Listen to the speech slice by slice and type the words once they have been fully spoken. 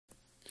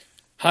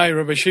Hi,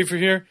 Rabbi Schaefer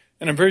here,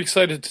 and I'm very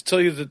excited to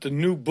tell you that the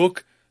new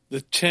book,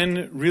 The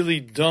 10 Really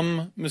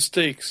Dumb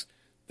Mistakes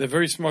That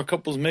Very Smart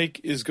Couples Make,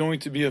 is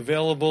going to be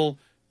available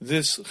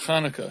this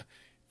Hanukkah.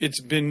 It's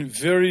been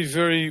very,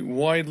 very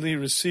widely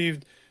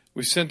received.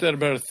 We sent out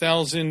about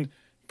 1,000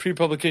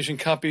 pre-publication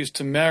copies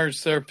to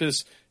marriage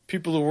therapists,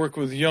 people who work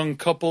with young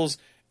couples,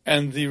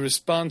 and the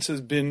response has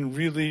been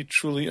really,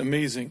 truly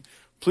amazing.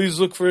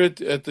 Please look for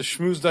it at the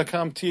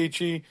shmooze.com,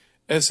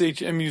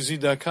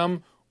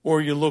 THESHMUZ.com, or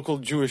your local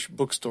Jewish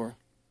bookstore.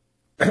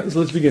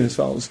 So let's begin as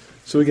follows.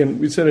 So again,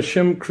 we said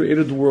Hashem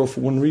created the world for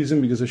one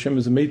reason, because Hashem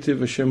is a meitiv.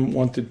 Hashem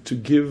wanted to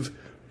give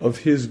of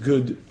His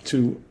good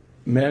to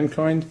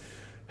mankind.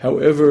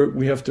 However,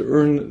 we have to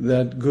earn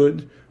that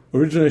good.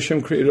 Originally,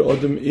 Hashem created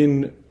Adam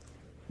in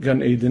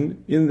Gan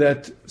Eden. In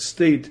that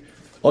state,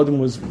 Adam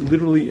was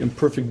literally in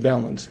perfect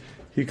balance.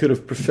 He could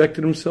have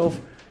perfected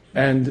himself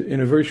and in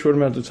a very short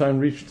amount of time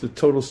reached the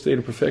total state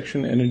of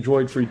perfection and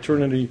enjoyed for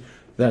eternity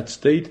that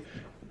state.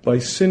 By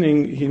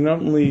sinning, he not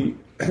only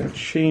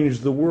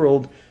changed the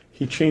world,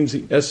 he changed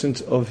the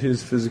essence of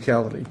his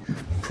physicality.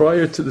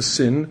 Prior to the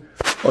sin,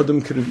 Adam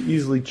could have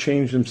easily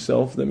changed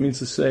himself. That means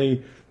to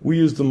say, we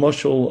use the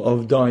mushal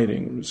of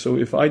dieting. So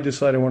if I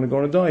decide I want to go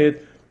on a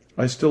diet,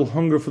 I still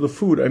hunger for the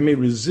food. I may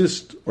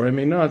resist or I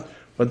may not,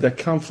 but that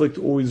conflict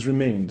always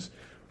remains.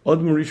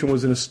 Adam Rishon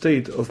was in a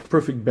state of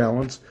perfect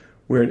balance,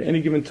 where at any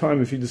given time,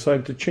 if he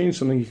decided to change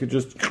something, he could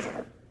just...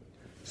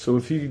 So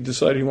if he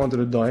decided he wanted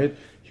a diet,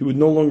 he would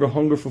no longer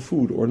hunger for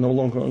food, or no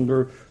longer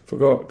hunger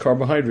for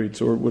carbohydrates,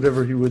 or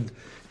whatever he would...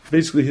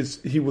 Basically,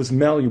 he was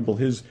malleable.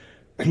 His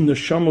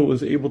neshama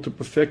was able to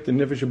perfect the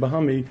nefesh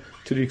bahami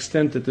to the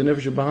extent that the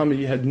nefesh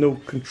bahami had no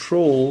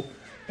control,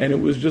 and it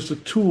was just a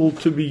tool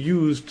to be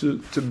used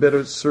to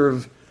better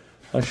serve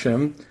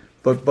Hashem.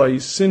 But by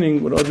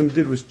sinning, what Adam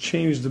did was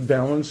change the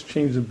balance,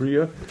 change the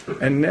bria,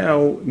 and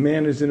now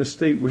man is in a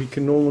state where he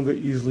can no longer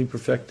easily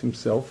perfect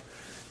himself.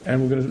 And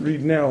we're going to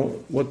read now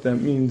what that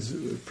means,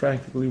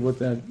 practically what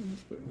that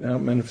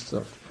manifests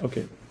itself.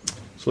 Okay,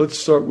 so let's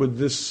start with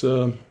this,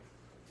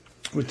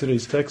 with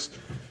today's text.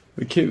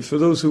 For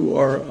those who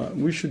are,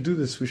 we should do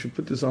this, we should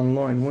put this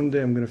online. One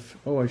day I'm going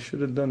to, I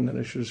should have done that,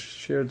 I should have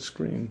shared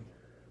screen.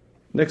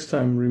 Next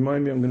time,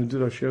 remind me, I'm going to do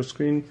that share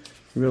screen.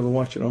 You'll be able to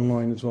watch it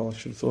online as well. I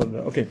should have thought of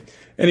that. Okay.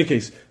 Any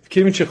case,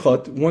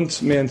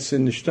 once man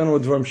sinned,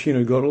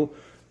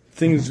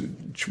 things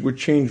were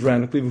changed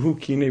radically. Initially,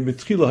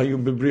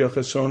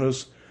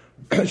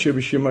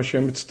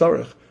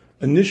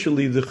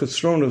 the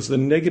chesronos, the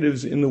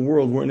negatives in the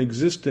world, were in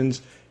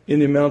existence in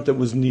the amount that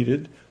was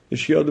needed. In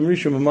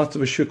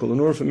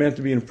order for man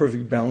to be in a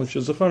perfect balance,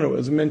 as I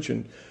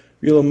mentioned,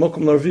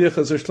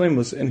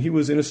 and he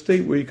was in a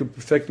state where he could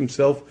perfect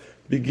himself,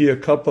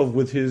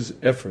 with his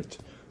effort.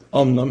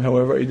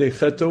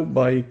 However,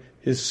 by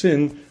his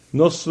sin,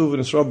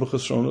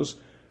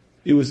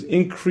 it was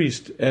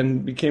increased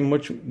and became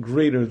much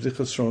greater, the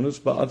chesronos,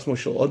 ba'atzmo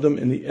shel adam,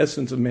 in the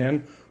essence of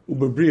man,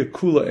 u'b'bria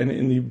kula, and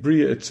in the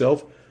bria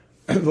itself,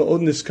 and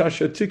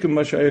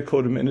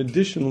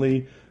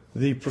additionally,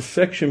 the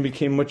perfection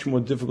became much more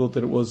difficult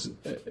than it was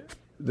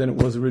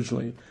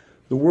originally.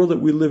 The world that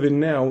we live in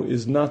now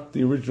is not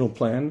the original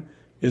plan,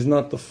 is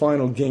not the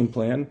final game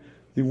plan.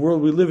 The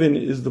world we live in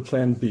is the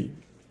plan B.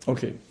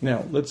 Okay,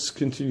 now let's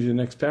continue to the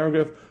next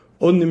paragraph.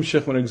 Additionally,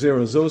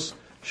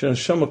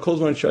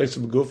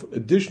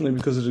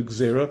 because of the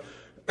gzera,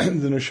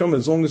 the neshama,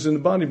 as long as in the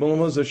body, but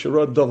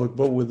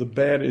where the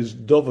bad is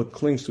dovak,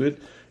 clings to it,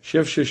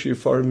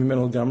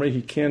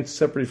 he can't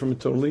separate from it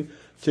totally.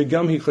 The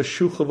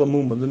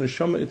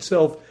neshama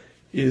itself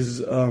is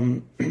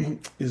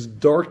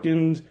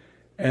darkened,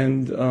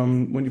 and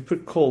when you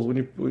put coals, when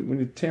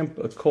you tamp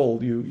a coal,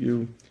 when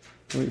you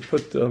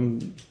put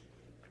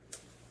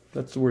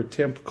that's the word,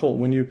 tamp coal.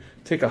 When you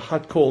take a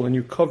hot coal and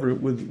you cover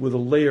it with a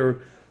layer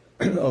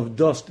of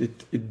dust,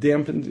 it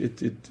dampens,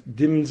 it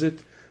dims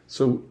it.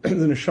 So the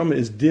neshama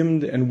is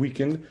dimmed and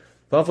weakened.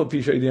 Even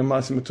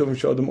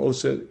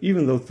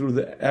though through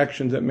the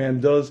actions that man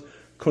does,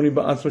 the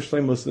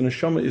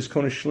neshama is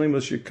koni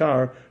shleimus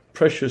yikar,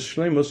 precious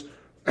shleimus,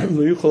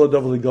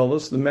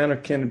 the manner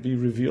can't be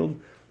revealed.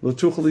 And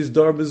the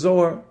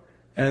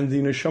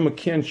neshama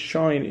can't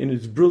shine in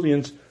its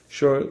brilliance,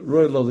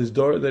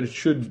 that it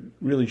should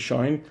really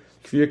shine,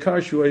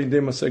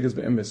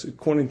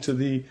 according to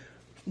the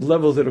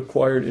levels that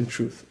acquired in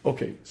truth.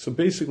 Okay, so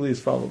basically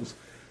as follows.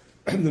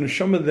 The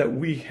neshama that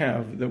we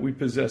have, that we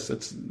possess,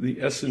 that's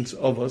the essence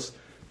of us,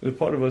 the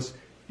part of us,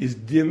 is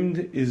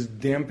dimmed, is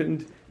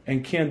dampened,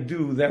 and can't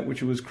do that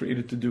which it was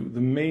created to do.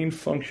 The main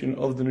function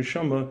of the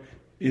neshama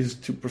is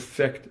to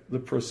perfect the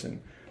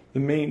person. The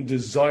main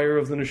desire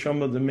of the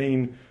neshama, the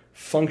main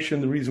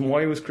function, the reason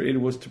why it was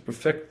created was to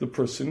perfect the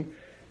person,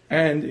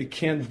 and it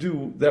can't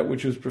do that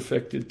which it was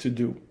perfected to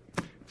do.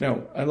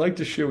 Now, I'd like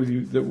to share with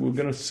you that we're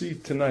going to see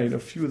tonight a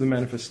few of the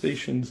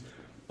manifestations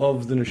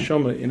of the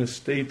neshama in a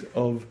state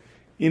of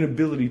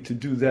inability to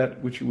do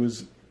that which it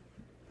was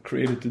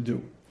created to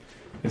do.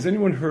 Has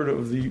anyone heard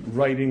of the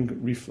writing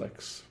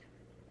reflex?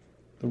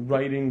 The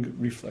writing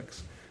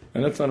reflex.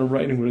 And that's not a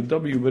writing with a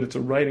W, but it's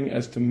a writing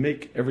as to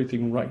make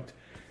everything right.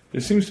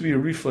 There seems to be a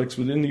reflex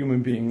within the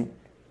human being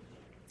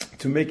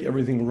to make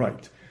everything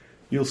right.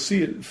 You'll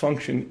see it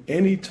function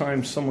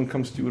anytime someone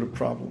comes to you with a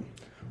problem,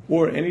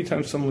 or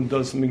anytime someone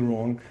does something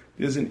wrong.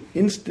 There's an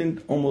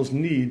instant almost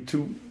need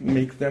to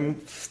make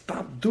them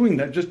stop doing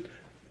that. Just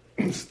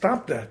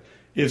stop that.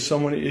 If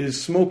someone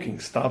is smoking,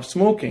 stop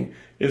smoking.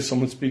 If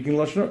someone's speaking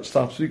Lashon Hara,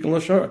 stop speaking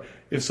Lashon Hara.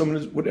 If someone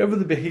is, whatever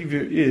the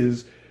behavior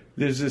is,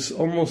 there's this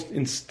almost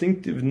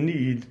instinctive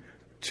need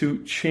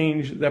to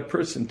change that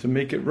person, to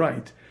make it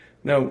right.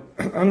 Now,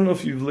 I don't know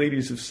if you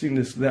ladies have seen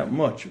this that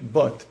much,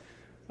 but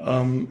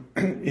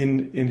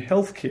in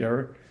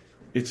healthcare,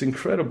 it's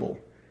incredible.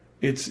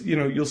 It's,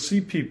 you'll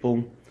see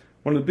people,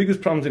 one of the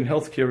biggest problems in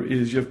healthcare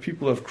is you have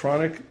people who have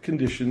chronic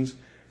conditions,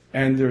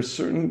 and there are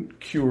certain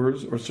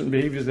cures or certain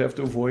behaviors they have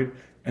to avoid,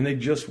 and they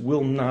just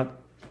will not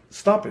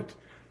stop it.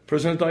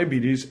 Person has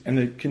diabetes, and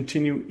they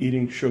continue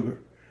eating sugar.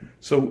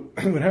 So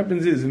what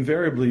happens is,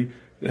 invariably,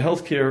 the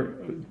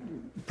healthcare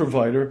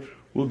provider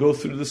will go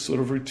through this sort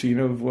of routine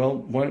of, well,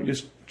 why don't you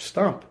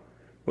stop?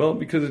 Well,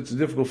 because it's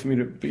difficult for me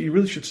to, but you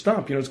really should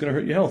stop. It's going to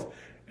hurt your health.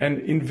 And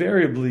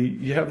invariably,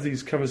 you have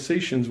these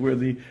conversations where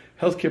the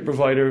healthcare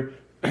provider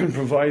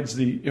provides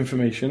the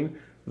information,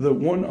 the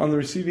one on the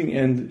receiving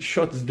end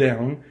shuts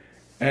down,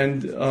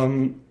 and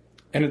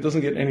it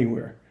doesn't get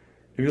anywhere.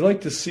 If you'd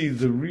like to see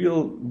the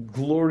real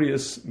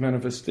glorious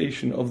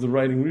manifestation of the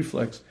writing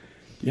reflex,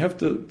 you have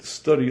to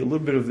study a little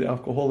bit of the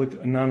Alcoholics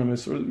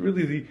Anonymous, or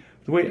really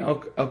the way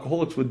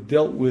alcoholics were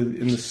dealt with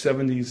in the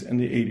 70s and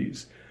the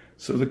 80s.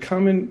 So the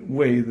common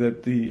way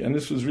that and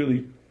this was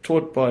really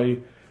taught by,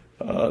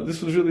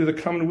 this was really the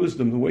common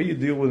wisdom. The way you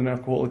deal with an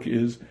alcoholic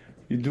is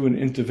you do an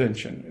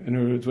intervention. In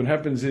other words, what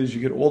happens is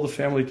you get all the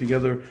family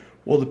together,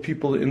 all the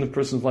people in the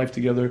person's life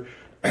together,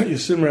 you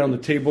sit him around the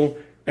table,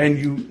 and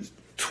you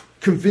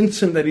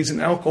convince him that he's an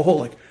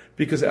alcoholic,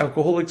 because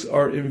alcoholics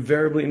are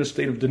invariably in a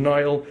state of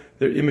denial.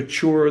 They're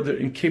immature. They're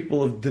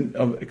incapable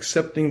of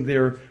accepting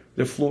their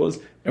flaws.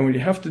 And what you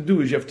have to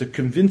do is you have to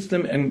convince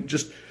them, and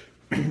just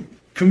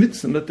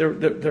convince them that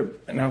they're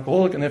an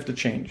alcoholic and they have to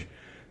change.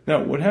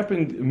 Now, what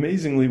happened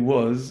amazingly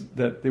was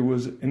that there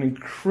was an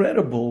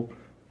incredible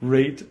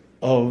rate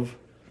of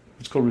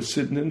what's called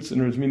recidence, in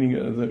other words, meaning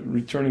the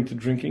returning to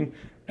drinking.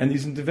 And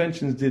these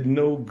interventions did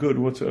no good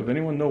whatsoever.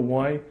 Anyone know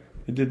why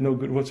it did no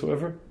good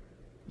whatsoever?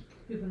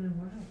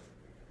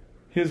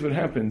 Here's what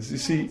happens. You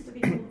see,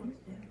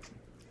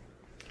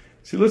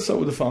 let's start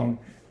with the following.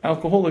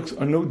 Alcoholics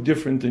are no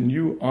different than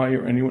you, I,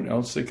 or anyone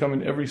else. They come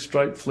in every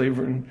stripe,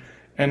 flavor,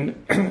 and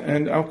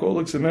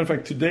alcoholics. As a matter of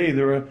fact, today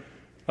there are,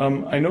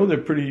 I know they're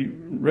pretty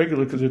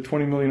regular because there are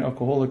 20 million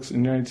alcoholics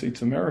in the United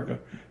States of America.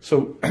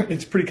 So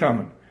it's pretty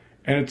common.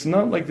 And it's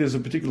not like there's a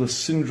particular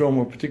syndrome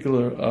or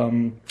particular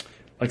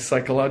like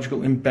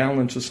psychological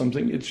imbalance or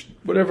something. It's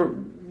whatever.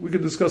 We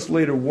could discuss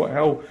later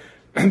how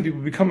people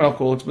become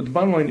alcoholics. But the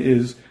bottom line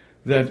is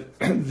that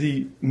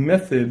the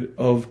method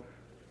of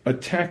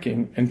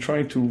attacking and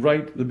trying to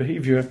right the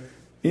behavior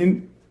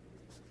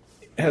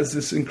has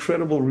this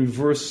incredible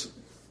reverse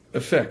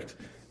effect.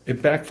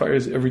 It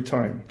backfires every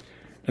time.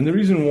 And the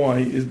reason why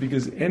is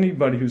because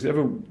anybody who's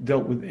ever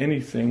dealt with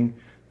anything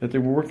that they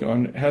were working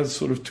on has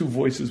sort of two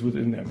voices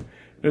within them.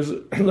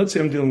 Let's say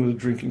I'm dealing with a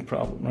drinking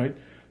problem, right?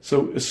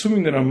 So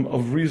assuming that I'm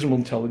of reasonable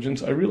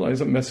intelligence, I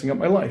realize I'm messing up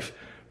my life,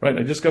 right?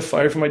 I just got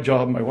fired from my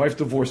job. My wife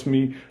divorced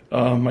me.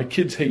 My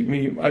kids hate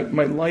me.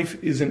 My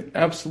life is in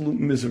absolute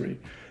misery.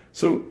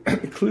 So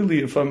clearly,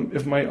 if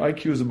my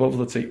IQ is above,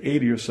 let's say,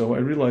 80 or so, I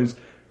realize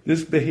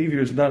this behavior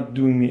is not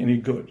doing me any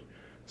good.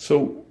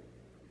 So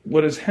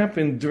what has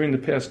happened during the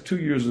past 2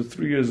 years or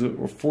 3 years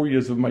or 4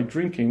 years of my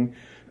drinking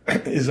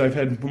is I've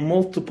had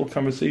multiple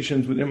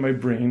conversations within my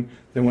brain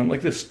that went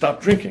like this: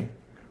 stop drinking.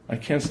 I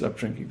can't stop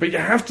drinking. But you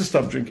have to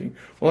stop drinking.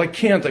 Well, I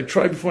can't. I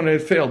tried before and I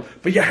failed.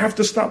 But you have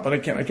to stop. But I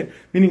can't.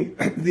 Meaning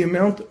the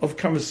amount of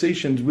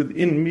conversations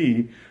within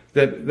me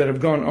that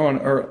have gone on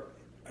are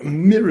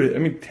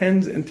myriad,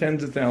 tens and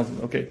tens of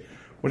thousands. Okay.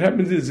 What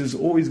happens is there's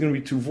always going to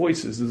be two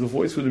voices. There's a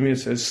voice within me that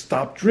says,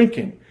 stop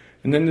drinking.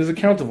 And then there's a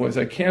counter voice.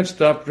 I can't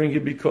stop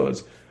drinking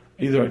because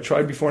either I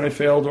tried before and I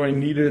failed, or I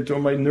needed it, or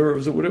my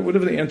nerves, or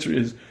whatever the answer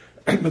is.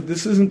 But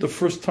this isn't the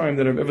first time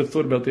that I've ever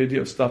thought about the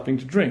idea of stopping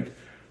to drink.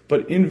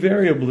 But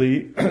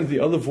invariably, the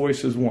other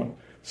voice is one.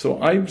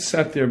 So I've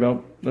sat there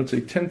about, let's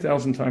say,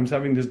 10,000 times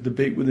having this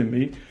debate within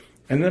me,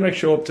 and then I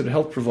show up to the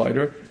health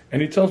provider,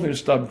 and he tells me to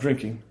stop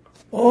drinking.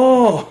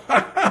 Oh,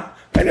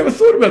 I never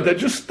thought about that.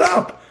 Just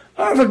stop.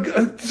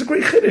 It's a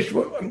great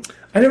chiddush.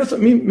 I never thought,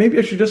 maybe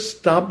I should just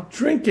stop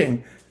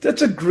drinking.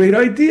 That's a great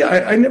idea.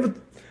 I never,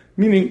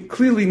 meaning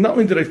clearly not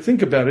only did I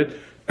think about it,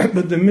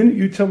 but the minute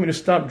you tell me to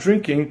stop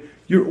drinking,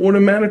 you're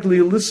automatically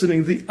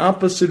eliciting the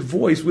opposite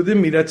voice within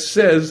me that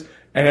says,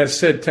 and has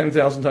said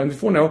 10,000 times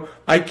before now,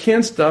 I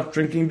can't stop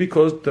drinking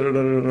because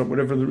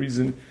whatever the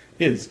reason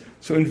is.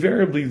 So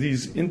invariably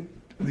these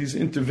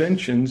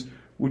interventions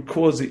would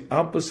cause the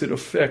opposite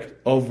effect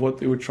of what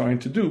they were trying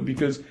to do,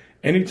 because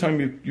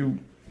anytime you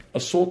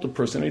assault a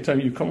person, anytime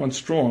you come on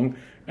strong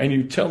and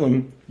you tell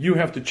them you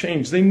have to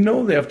change, they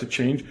know they have to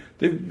change.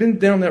 They've been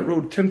down that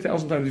road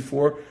 10,000 times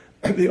before.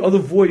 The other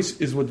voice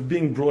is what's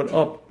being brought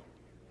up.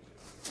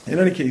 In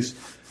any case,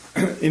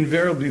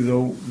 invariably,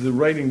 though, the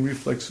writing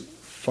reflex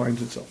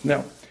finds itself.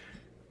 Now,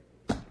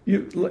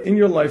 in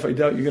your life, I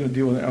doubt you're going to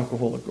deal with an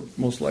alcoholic, or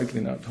most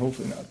likely not,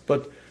 hopefully not.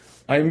 But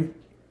I'm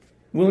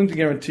willing to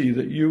guarantee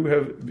that you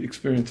have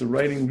experienced a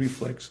writing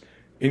reflex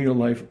in your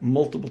life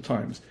multiple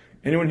times.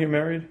 Anyone here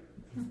married?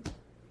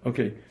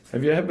 Okay.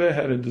 Have you ever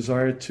had a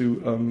desire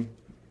to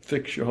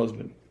fix your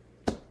husband?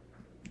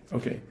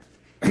 Okay.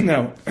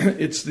 Now,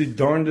 it's the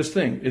darndest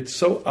thing. It's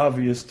so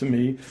obvious to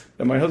me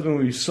that my husband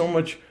would be so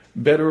much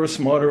better or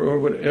smarter or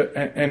whatever,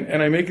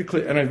 and I make it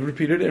clear, and I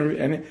repeat it,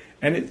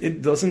 and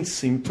it doesn't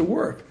seem to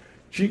work.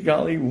 Gee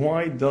golly,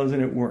 why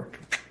doesn't it work?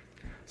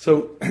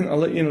 So I'll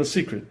let you know a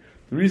secret.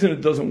 The reason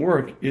it doesn't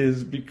work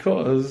is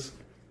because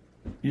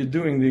you're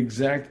doing the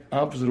exact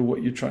opposite of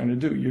what you're trying to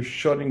do. You're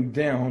shutting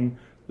down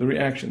the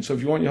reaction. So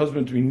if you want your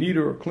husband to be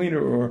neater or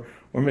cleaner or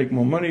make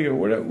more money or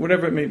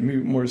whatever it may be,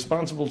 more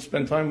responsible,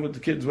 spend time with the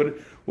kids,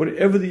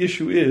 whatever the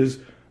issue is,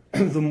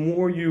 the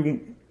more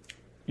you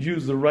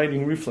use the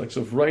writing reflex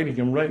of writing,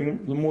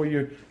 the more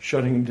you're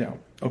shutting him down.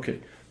 Okay,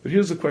 but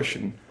here's the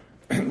question.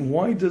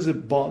 Why does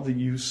it bother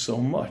you so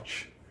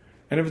much?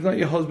 And if it's not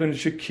your husband,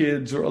 it's your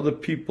kids or other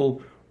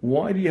people,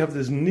 why do you have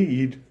this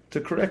need to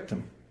correct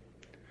them?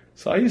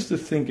 So I used to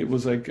think it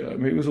was like,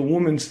 maybe it was a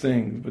woman's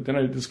thing, but then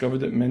I discovered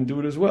that men do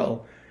it as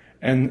well.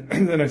 And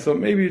then I thought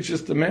maybe it's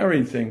just a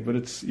married thing, but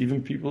it's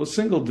even people who are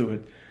single do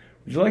it.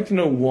 Would you like to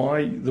know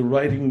why the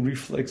writing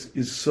reflex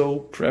is so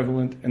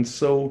prevalent and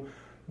so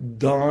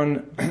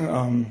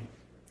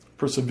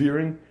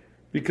persevering?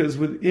 Because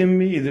within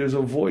me there's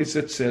a voice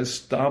that says,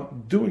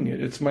 stop doing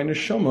it. It's my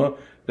neshama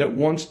that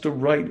wants to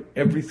right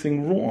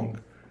everything wrong.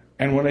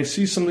 And when I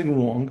see something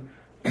wrong,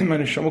 my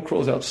neshama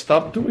crawls out,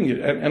 stop doing it.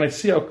 And I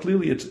see how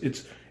clearly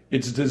it's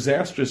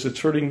disastrous. It's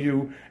hurting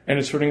you, and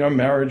it's hurting our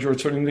marriage, or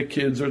it's hurting the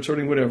kids, or it's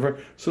hurting whatever.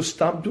 So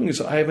stop doing it.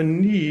 So I have a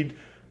need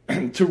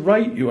to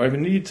right you. I have a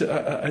need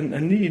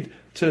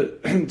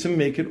to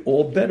make it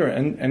all better.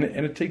 And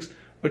it takes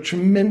a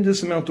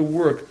tremendous amount of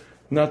work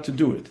not to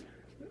do it.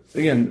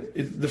 Again,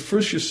 the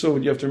first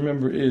yesod you have to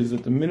remember is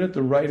that the minute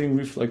the writing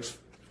reflex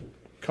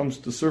comes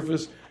to the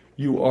surface,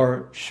 you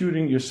are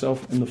shooting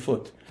yourself in the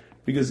foot.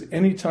 Because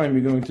anytime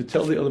you're going to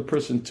tell the other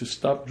person to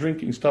stop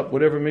drinking, stop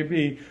whatever it may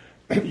be,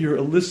 you're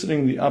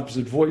eliciting the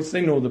opposite voice.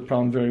 They know the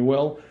problem very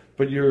well,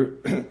 but you're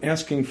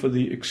asking for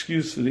the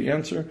excuse for the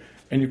answer,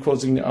 and you're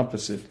causing the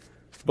opposite.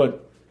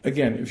 But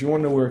again, if you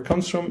want to know where it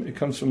comes from the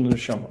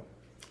neshama.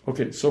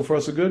 Okay, so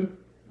far so good?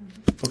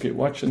 Okay,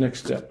 watch the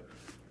next step.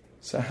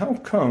 So how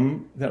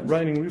come that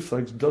writing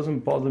reflex doesn't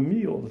bother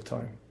me all the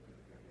time?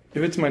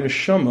 If it's my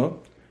neshama,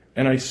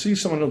 and I see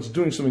someone else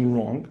doing something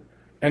wrong,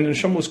 and the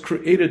neshama was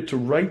created to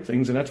write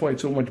things, and that's why it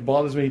so much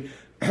bothers me.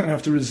 I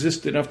have to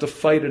resist it, I have to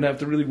fight it, I have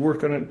to really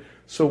work on it.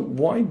 So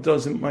why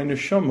doesn't my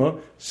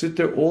neshama sit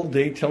there all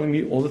day telling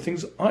me all the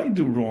things I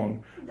do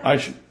wrong?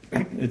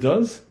 It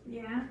does?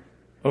 Yeah.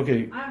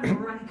 Okay. I have a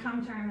running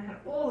commentary in my head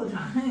all the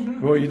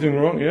time. What are you doing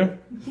wrong? Yeah?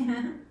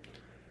 Yeah.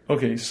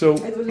 Okay, so...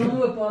 It was only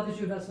what bothers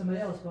you about somebody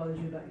else bothers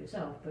you about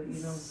yourself, but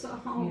you don't...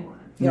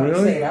 You don't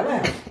Really? say it out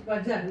loud. But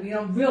exactly, you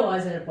don't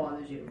realize that it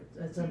bothers you.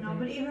 That's something. No,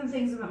 but even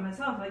things about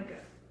myself,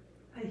 like,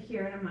 I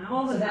hear it in my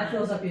all the So time. that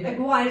fills up your Like,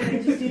 day. why did I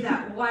just do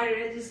that? Why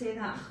did I just say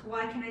that?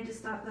 Why can't I just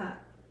stop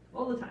that?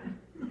 All the time.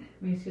 I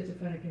mean,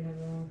 schizophrenic, you're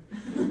never wrong.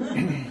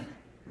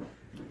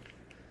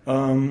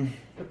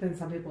 But then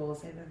some people will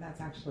say that that's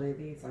actually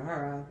the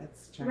Sahara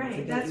that's trying to Right,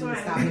 get that's you what to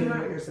I stop was doing what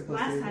talking you're about supposed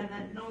last to time,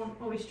 that don't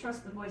always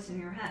trust the voice in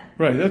your head.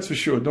 Right, that's for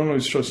sure. Don't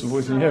always trust the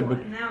voice in your head,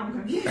 but... Now I'm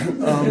confused.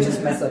 You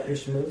just mess up your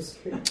schmooze.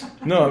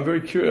 No, I'm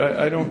very curious.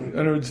 I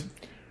don't...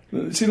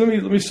 See,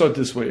 let me start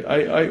this way.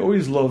 I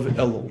always love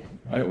Elul.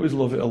 I always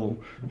love Elul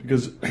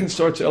because it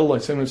starts Elul. I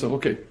say to myself,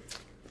 okay,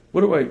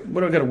 what do I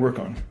got to work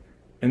on?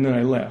 And then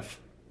I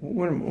laugh.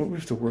 What do we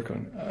have to work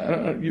on?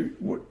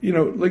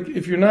 Like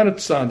if you're not a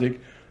tzaddik,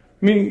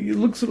 I mean, you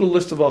look through the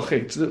list of al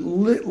chaitz,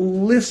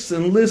 lists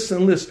and lists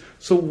and lists.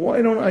 So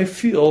why don't I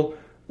feel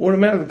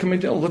automatically coming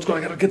to Elul? Let's go.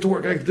 I got to get to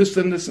work. I got this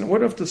and this and what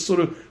do I have to sort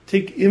of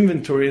take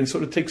inventory and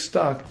sort of take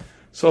stock?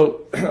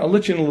 So I'll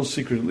let you in a little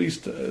secret, at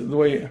least the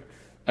way.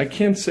 I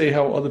can't say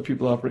how other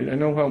people operate. I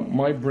know how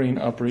my brain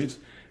operates,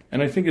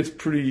 and I think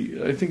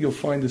I think you'll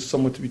find this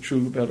somewhat to be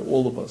true about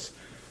all of us.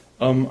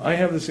 I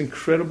have this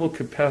incredible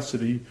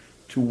capacity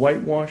to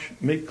whitewash,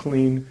 make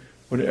clean.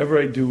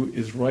 Whatever I do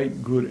is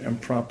right, good, and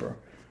proper.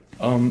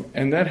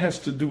 And that has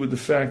to do with the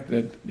fact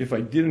that if I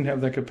didn't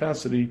have that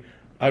capacity,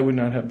 I would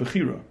not have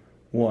Bechira.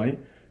 Why?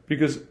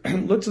 Because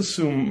let's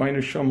assume my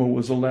neshama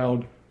was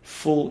allowed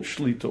full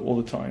shlita all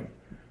the time.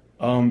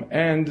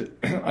 And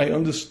I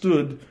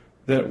understood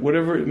that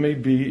whatever it may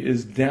be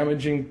is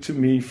damaging to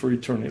me for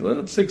eternity.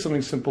 Let's take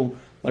something simple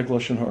like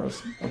Lashon Hara.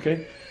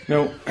 Okay?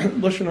 Now,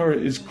 Lashon Hara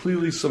is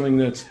clearly something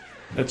that's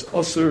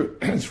usher,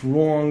 it's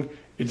wrong,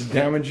 it's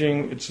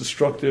damaging, it's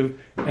destructive,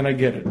 and I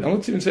get it. Now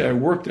let's even say I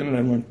worked in it,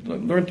 I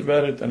learned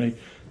about it, and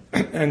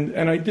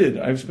and I did.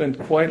 I've spent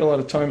quite a lot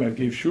of time. I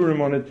gave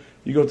shurim on it.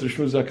 You go to the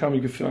shmuz.com,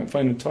 you can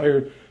find an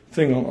entire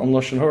thing on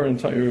Lashon Hara,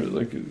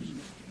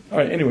 all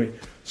right, anyway.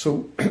 So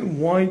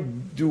why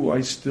do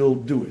I still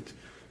do it?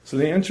 So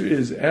the answer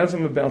is, as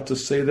I'm about to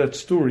say that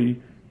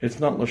story, it's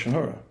not Lashon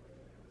Hara.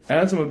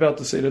 As I'm about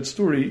to say that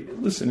story,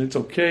 listen, it's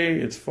okay,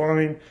 it's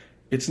fine.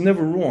 It's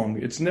never wrong.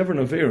 It's never an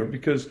Avera,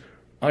 because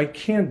I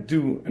can't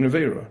do an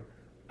Avera.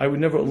 I would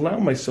never allow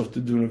myself to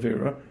do an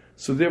Avera.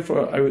 So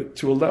therefore,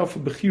 to allow for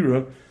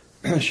Bechira,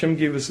 Hashem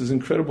gave us this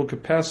incredible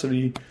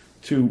capacity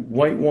to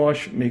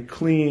whitewash, make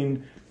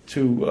clean,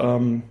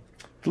 to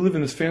live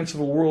in this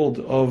fanciful world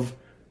of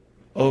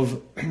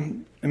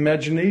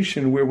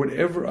imagination where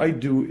whatever I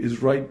do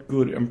is right,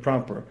 good, and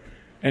proper.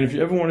 And if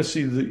you ever want to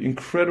see the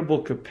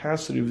incredible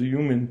capacity of the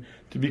human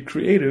to be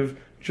creative,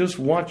 just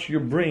watch your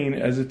brain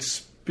as it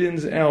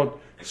spins out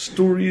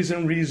stories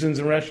and reasons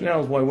and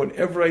rationales why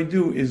whatever I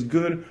do is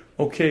good,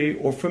 okay,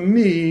 or for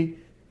me,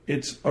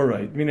 it's all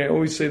right. I mean, I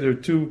always say there are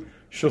two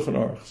Shulchan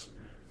Aruchs.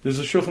 There's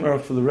a Shulchan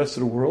Aruch for the rest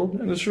of the world,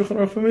 and there's a Shulchan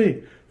Aruch for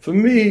me. For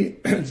me,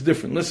 it's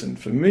different. Listen,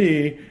 for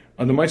me,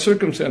 under my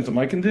circumstance,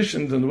 my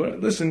conditions,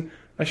 listen,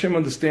 Hashem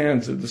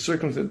understands the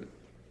circumstance.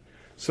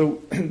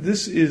 So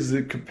this is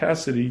the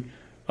capacity.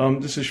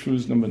 This is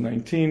Shmuz number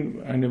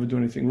 19. I never do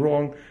anything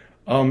wrong.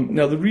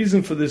 Now, the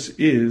reason for this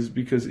is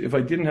because if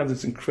I didn't have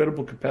this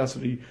incredible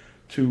capacity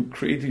to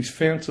create these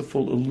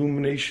fanciful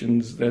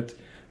illuminations that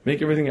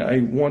make everything I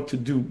want to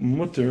do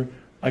mutter,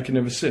 I can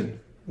never sin.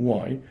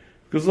 Why?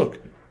 Because look,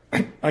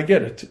 I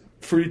get it.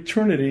 For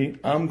eternity,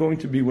 I'm going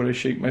to be what I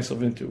shape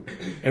myself into.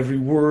 Every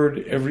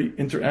word, every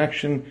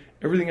interaction,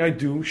 everything I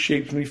do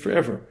shapes me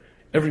forever.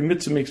 Every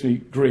mitzvah makes me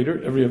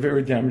greater. Every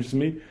avera damages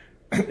me.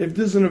 If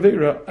this is an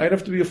avera, I'd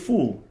have to be a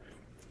fool.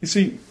 You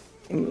see,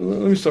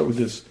 let me start with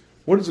this.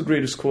 What is the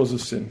greatest cause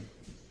of sin?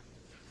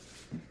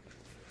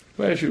 If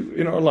I ask you,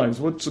 in our lives,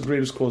 what's the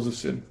greatest cause of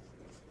sin?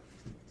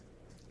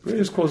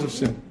 Greatest cause of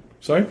sin.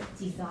 Sorry?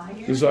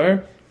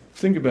 Desire?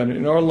 Think about it.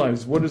 In our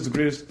lives, what is the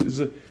greatest?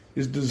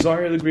 Is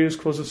desire the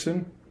greatest cause of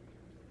sin?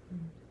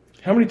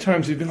 How many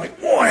times have you been like,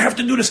 oh, I have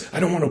to do this.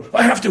 I don't want to.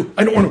 I have to.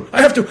 I don't want to.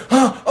 I have to.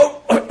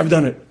 I've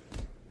done it.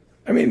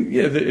 I mean,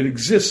 yeah, it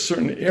exists,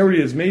 certain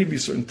areas, maybe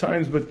certain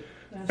times, but...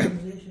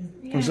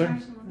 Rationalization. I'm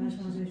sorry?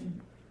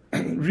 Rationalization.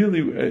 Really,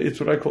 it's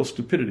what I call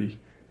stupidity.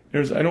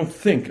 I don't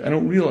think, I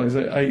don't realize.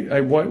 I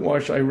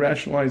whitewash, I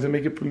rationalize, I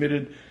make it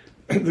permitted.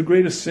 The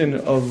greatest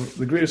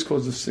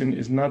cause of sin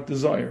is not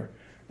desire,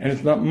 and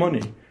it's not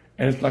money,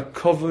 and it's not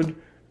covered.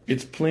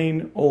 It's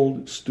plain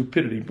old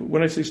stupidity. But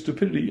when I say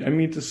stupidity, I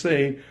mean to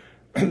say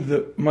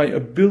that my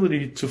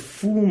ability to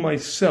fool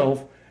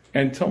myself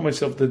and tell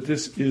myself that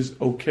this is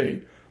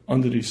okay.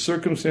 Under these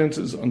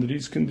circumstances, under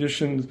these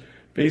conditions,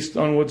 based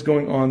on what's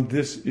going on,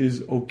 this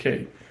is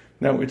okay.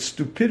 Now, it's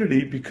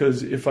stupidity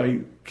because if I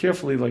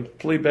carefully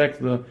play back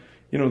the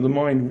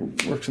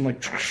mind works in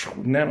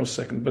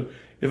nanoseconds, but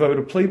if I were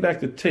to play back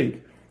the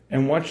tape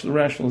and watch the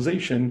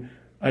rationalization,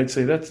 I'd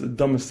say that's the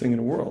dumbest thing in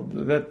the world.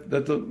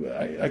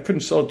 I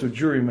couldn't sell it to a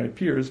jury of my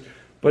peers,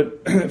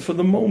 but for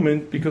the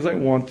moment, because I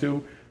want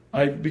to,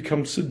 I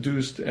become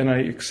seduced and I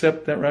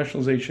accept that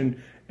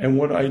rationalization, and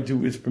what I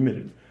do is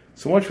permitted.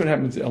 So watch what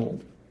happens to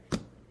Elul.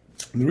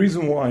 The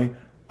reason why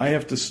I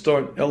have to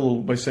start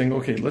Elul by saying,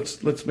 okay,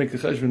 let's make a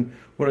cheshbon,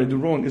 what I do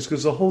wrong, is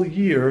because the whole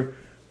year,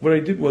 what I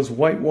did was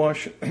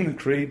whitewash and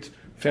create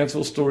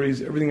fanciful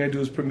stories. Everything I do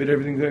is permitted.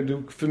 Everything that I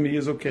do for me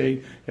is okay.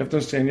 You have to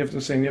understand, you have to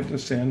understand, you have to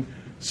understand.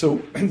 So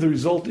the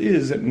result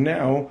is that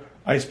now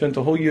I spent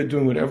a whole year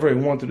doing whatever I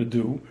wanted to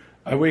do.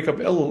 I wake up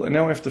Elul, and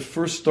now I have to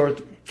first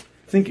start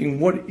thinking,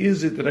 what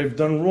is it that I've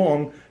done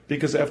wrong?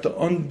 Because I have to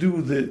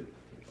undo the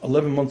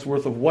 11 months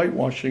worth of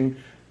whitewashing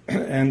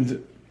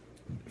and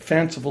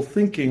fanciful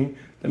thinking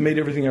that made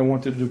everything I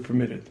wanted to do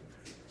permitted.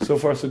 So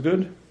far, so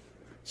good?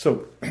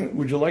 So,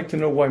 would you like to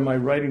know why my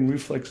writing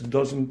reflex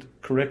doesn't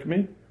correct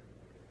me?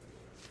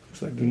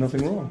 Because I do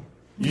nothing wrong.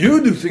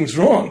 You do things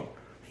wrong.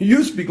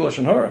 You speak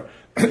Lashon Hara.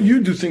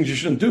 You do things you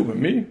shouldn't do, but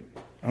me,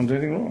 I don't do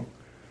anything wrong.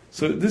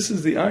 So this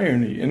is the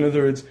irony. In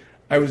other words,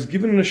 I was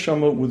given a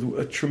neshama with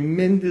a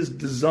tremendous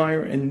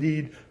desire and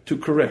need to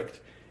correct.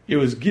 It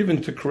was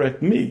given to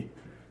correct me.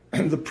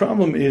 And the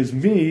problem is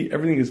me,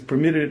 everything is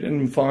permitted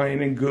and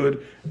fine and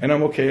good, and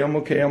I'm okay,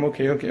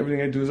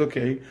 everything I do is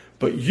okay.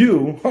 But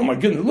you, oh my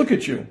goodness, look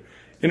at you.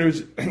 And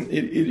it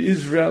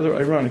is rather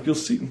ironic. You'll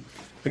see,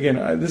 again,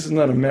 this is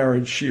not a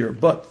marriage shear,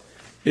 but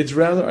it's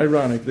rather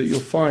ironic that you'll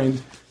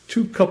find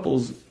two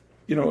couples,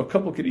 a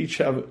couple could each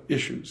have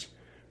issues.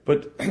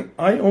 But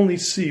I only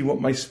see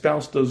what my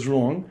spouse does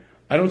wrong.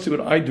 I don't see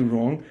what I do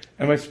wrong.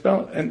 And my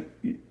spouse, and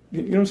you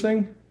know what I'm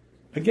saying?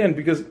 Again,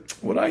 because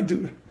what I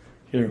do...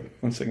 Here,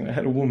 one second. I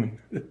had a woman.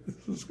 This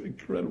is an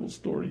incredible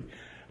story.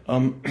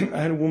 I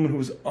had a woman who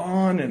was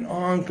on and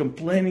on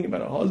complaining about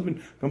her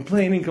husband,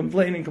 complaining.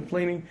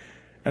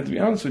 And to be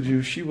honest with you,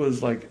 he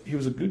was a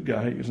good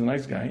guy, he was a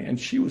nice guy, and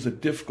she was a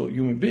difficult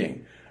human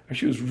being. And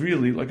she was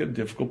really like a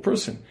difficult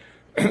person.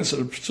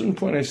 So at a certain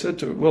point I said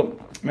to her, well,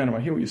 madam, I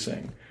hear what you're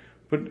saying,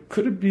 but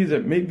could it be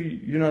that maybe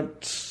you're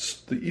not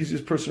the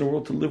easiest person in the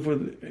world to live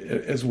with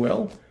as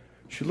well?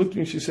 She looked at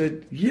me and she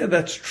said, yeah,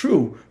 that's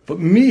true. But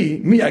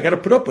me, I got to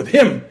put up with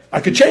him.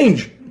 I could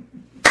change.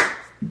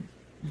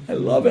 I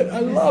love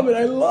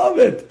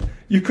it.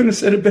 You couldn't have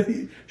said it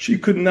better. She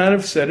could not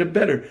have said it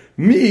better.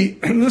 Me,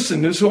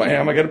 listen, this is who I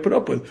am. I got to put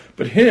up with.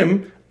 But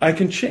him, I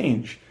can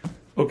change.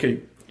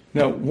 Okay,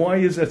 now why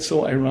is that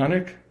so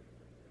ironic?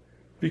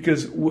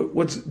 Because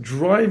what's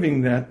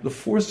driving that, the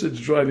force that's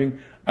driving,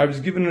 I was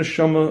given a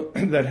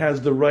neshama that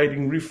has the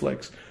writing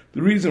reflex.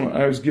 The reason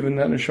I was given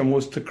that neshama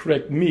was to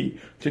correct me,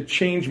 to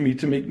change me,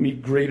 to make me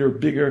greater,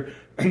 bigger,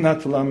 and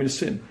not to allow me to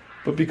sin.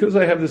 But because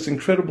I have this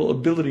incredible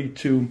ability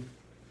to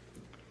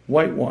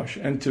whitewash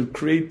and to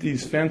create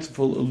these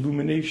fanciful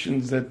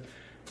illuminations,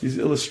 these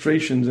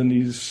illustrations and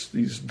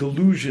these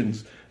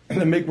delusions,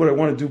 and that make what I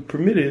want to do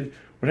permitted,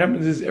 what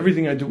happens is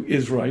everything I do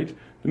is right.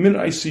 The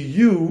minute I see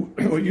you,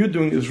 what you're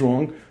doing is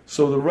wrong,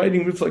 so the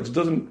writing reflex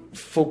doesn't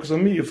focus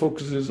on me, it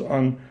focuses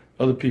on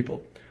other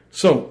people.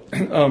 So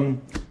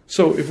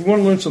if we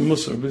want to learn some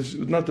Musar, this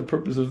is not the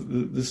purpose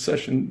of this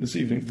session this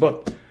evening,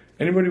 but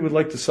anybody would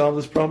like to solve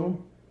this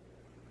problem?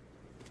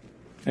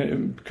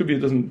 And it could be it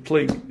doesn't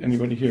plague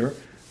anybody here,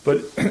 but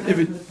if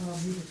it...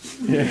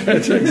 Yeah,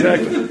 that's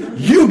exactly.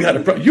 You got a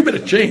problem. You better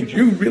change.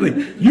 You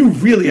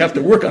really have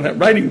to work on that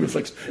writing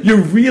reflex.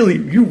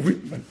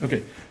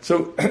 Okay.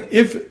 So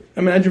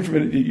imagine for a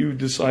minute that you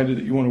decided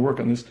that you want to work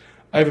on this.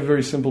 I have a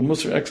very simple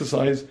Musar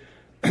exercise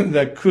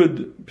that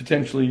could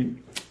potentially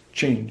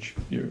change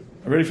you.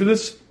 Are you ready for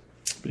this?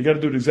 But you got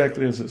to do it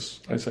exactly as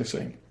I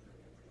say.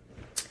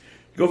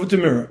 You go over to a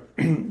mirror.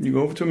 You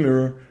go over to a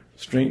mirror,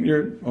 straighten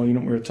you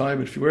don't wear a tie,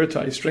 but if you wear a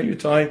tie, straighten your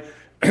tie,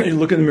 you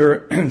look in the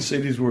mirror and say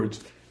these words.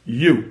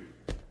 You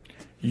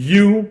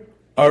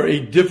are a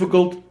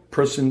difficult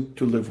person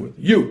to live with.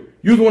 You're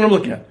the one I'm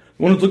looking at.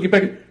 The one who's looking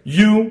back at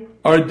you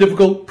are a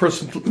difficult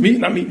person to me,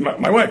 not me,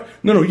 my wife.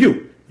 No,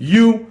 you.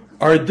 You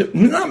are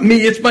not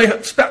me, it's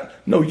my spouse.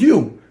 No,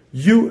 you.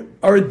 You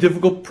are a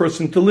difficult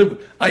person to live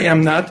with. I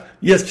am not.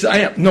 Yes, I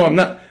am. No, I'm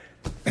not.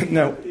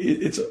 Now,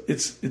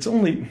 it's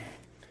only,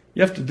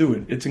 you have to do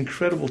it. It's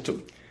incredible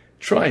to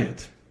try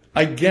it.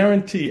 I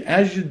guarantee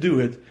as you do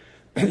it,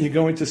 you're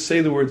going to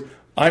say the words,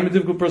 I'm a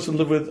difficult person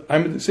to live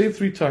with. Say it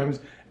 3 times,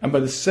 and by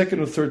the second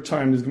or third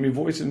time, there's going to be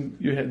a voice in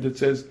your head that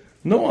says,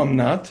 no, I'm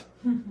not.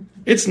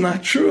 It's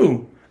not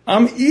true.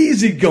 I'm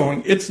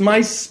easygoing. It's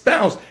my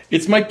spouse.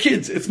 It's my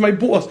kids. It's my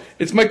boss.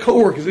 It's my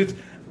coworkers. Isn't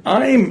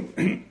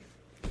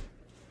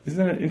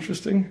that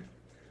interesting?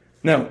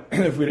 Now,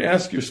 if we'd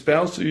ask your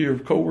spouse or your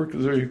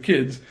coworkers or your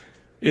kids,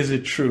 is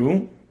it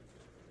true?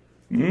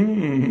 They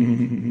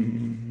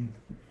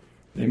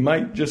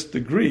might just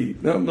agree.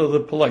 No, they're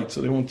polite,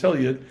 so they won't tell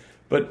you it.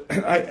 But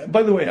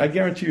by the way, I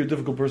guarantee you're a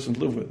difficult person to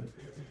live with.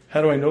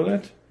 How do I know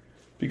that?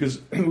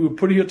 Because we were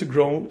put here to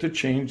grow, to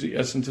change the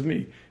essence of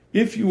me.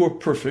 If you were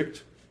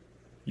perfect,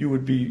 you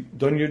would be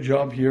done your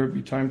job here, it'd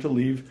be time to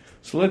leave.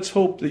 So let's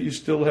hope that you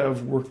still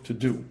have work to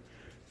do.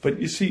 But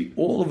you see,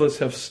 all of us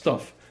have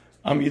stuff.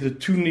 I'm either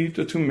too neat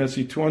or too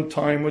messy, too on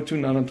time or too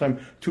not on time,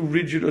 too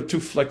rigid or too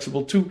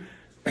flexible,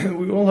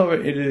 we all have our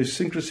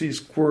idiosyncrasies,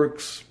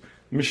 quirks,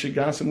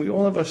 mishigas, and we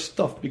all have our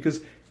stuff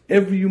because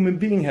every human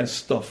being has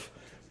stuff.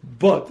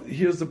 But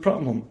here's the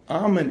problem.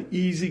 I'm an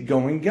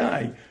easygoing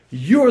guy.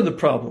 You're the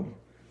problem.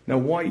 Now,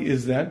 why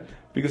is that?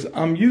 Because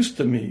I'm used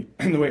to me,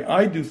 and the way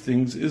I do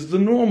things is the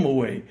normal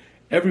way.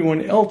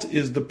 Everyone else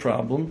is the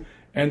problem,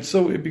 and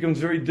so it becomes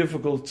very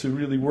difficult to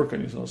really work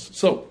on yourselves.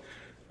 So,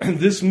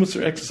 this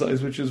Musar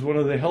exercise, which is one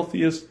of the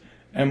healthiest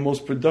and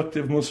most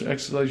productive Musar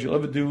exercises you'll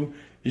ever do,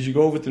 is you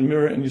go over to the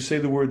mirror and you say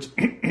the words,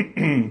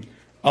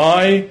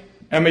 I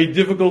am a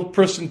difficult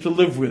person to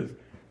live with.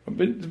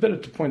 But it's better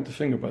to point the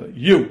finger by that.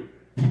 You.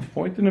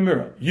 Point in the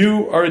mirror.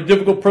 You are a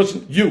difficult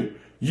person.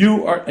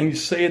 You are, and you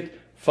say it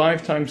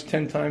 5 times,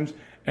 10 times.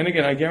 And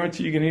again, I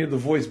guarantee you can hear the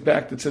voice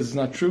back that says it's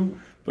not true,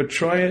 but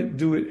try it,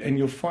 do it, and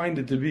you'll find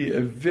it to be a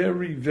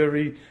very,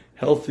 very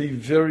healthy,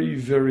 very,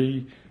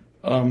 very,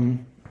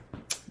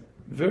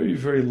 very,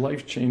 very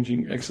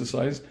life-changing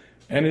exercise.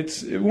 And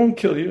it won't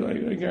kill you.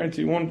 I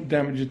guarantee it won't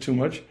damage you too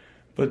much,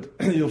 but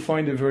you'll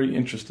find it very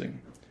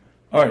interesting.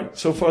 All right,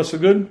 so far so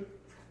good?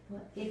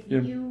 Well, if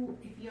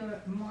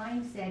your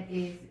mindset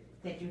is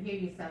that you hear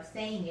yourself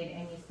saying it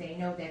and you say,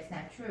 no, that's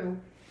not true,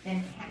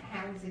 then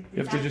how is it?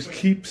 You have to just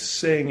keep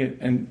saying it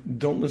and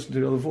don't listen to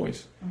the other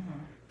voice. Mm-hmm.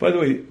 By the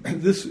way,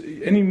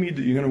 any need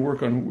that you're going to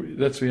work on,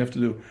 that's what you have to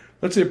do.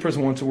 Let's say a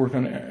person wants to work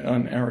on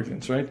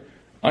arrogance, right?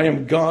 I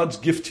am God's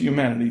gift to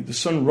humanity. The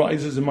sun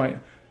rises in my...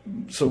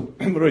 So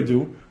what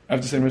do? I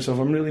have to say to myself,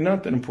 I'm really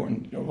not that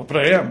important. But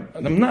I am.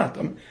 And I'm not.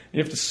 You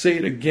have to say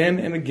it again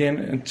and again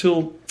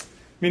until...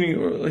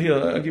 Meaning, here,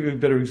 I'll give you a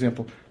better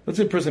example. Let's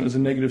say a person has a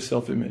negative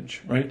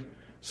self-image, right?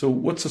 So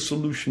what's the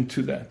solution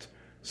to that?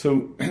 So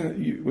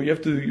what you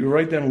have to do, you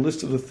write down a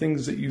list of the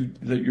things that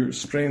your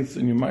strengths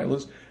and your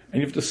milas, and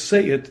you have to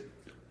say it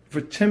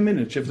for 10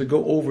 minutes. You have to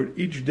go over it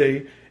each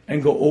day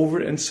and go over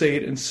it and say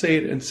it and say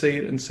it and say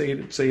it and say it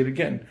and say it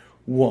again.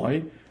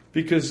 Why?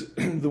 Because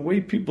the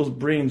way people's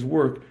brains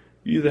work,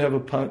 You either have a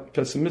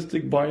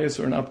pessimistic bias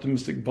or an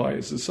optimistic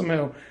bias. So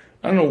somehow,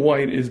 I don't know why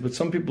it is, but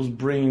some people's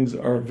brains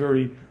are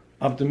very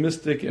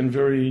optimistic and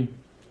very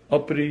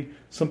uppity.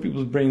 Some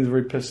people's brains are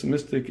very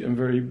pessimistic and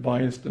very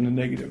biased in the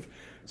negative.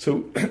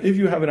 So if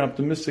you have an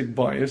optimistic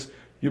bias,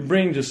 your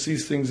brain just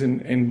sees things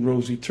in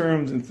rosy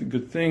terms and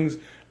good things.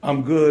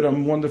 I'm good,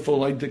 I'm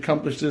wonderful, I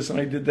accomplished this and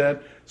I did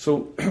that.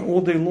 So all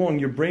day long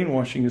you're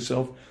brainwashing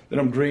yourself that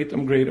I'm great,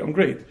 I'm great, I'm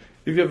great.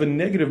 If you have a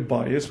negative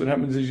bias, what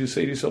happens is you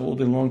say to yourself all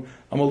day long,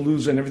 I'm a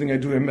loser and everything I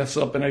do I mess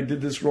up and I did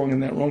this wrong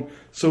and that wrong.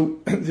 So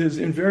there's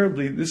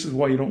invariably, this is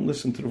why you don't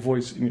listen to the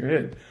voice in your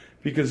head.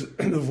 Because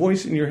the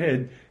voice in your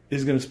head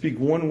is going to speak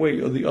one way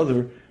or the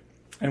other.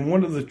 And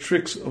one of the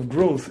tricks of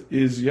growth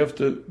is you have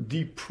to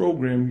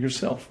deprogram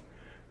yourself.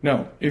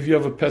 Now, if you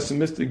have a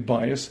pessimistic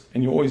bias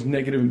and you're always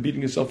negative and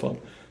beating yourself up,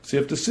 so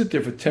you have to sit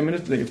there for 10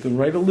 minutes a day, you have to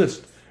write a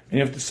list, and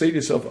you have to say to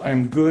yourself,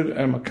 I'm good,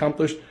 I'm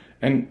accomplished,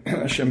 and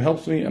Hashem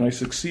helps me, and I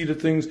succeed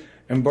at things,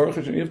 and Baruch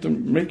Hashem, you have to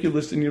make your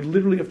list, and you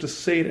literally have to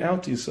say it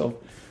out to yourself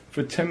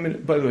for 10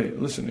 minutes. By the way,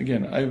 listen,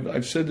 again,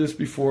 I've said this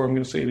before, I'm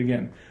going to say it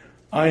again.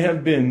 I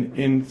have been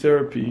in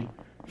therapy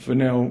for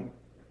now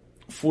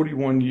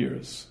 41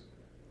 years.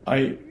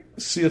 I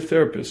see a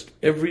therapist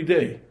every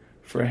day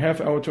for a half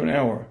hour to an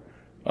hour.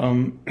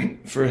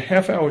 For a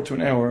half hour to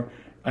an hour,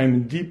 I'm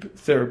in deep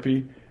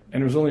therapy,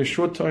 and there was only a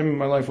short time in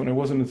my life when I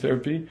wasn't in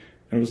therapy, and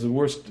it was the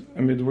worst.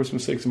 I made the worst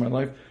mistakes in my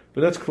life.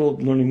 But that's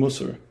called learning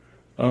Musar.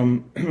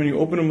 When you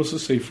open a Musar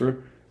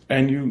Sefer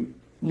and you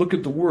look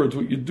at the words,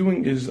 what you're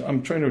doing is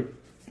I'm trying to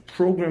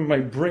program my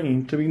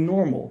brain to be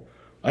normal.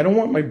 I don't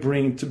want my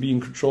brain to be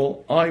in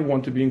control. I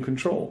want to be in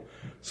control.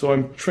 So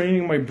I'm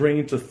training my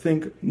brain to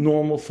think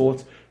normal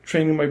thoughts,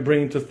 training my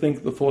brain to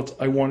think the thoughts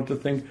I want it to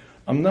think.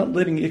 I'm not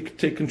letting it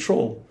take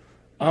control.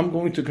 I'm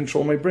going to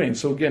control my brain.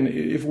 So again,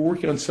 if we're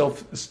working on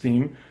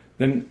self-esteem,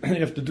 then you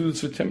have to do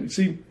this for 10 minutes.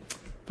 See,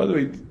 by the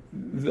way,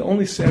 the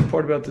only sad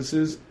part about this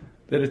is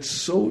that it's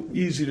so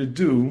easy to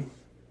do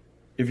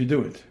if you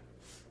do it.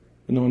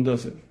 But no one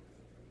does it.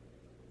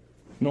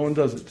 No one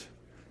does it.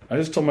 I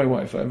just told my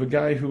wife, I have a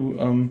guy who,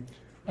 on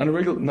a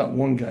regular, not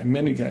one guy,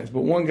 many guys,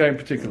 but one guy in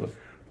particular,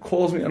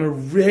 calls me on a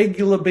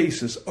regular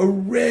basis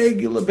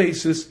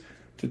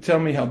to tell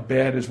me how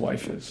bad his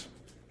wife is.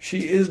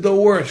 She is the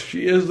worst.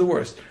 She is the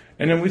worst.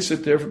 And then we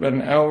sit there for about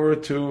an hour or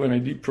two, and I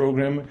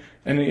deprogram.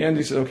 And in the end,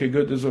 he said, "Okay,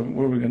 good. This is what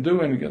we're going to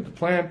do." And he got the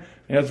plan. And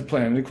he has the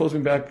plan. And he calls me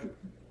back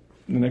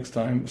the next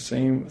time,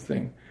 same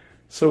thing.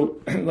 So,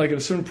 like at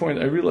a certain point,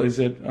 I realized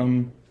that.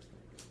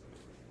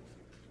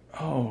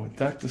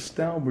 Dr.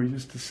 Stauber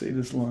used to say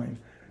this line.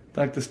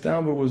 Dr.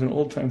 Stauber was an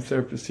old-time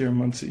therapist here in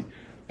Muncie.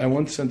 I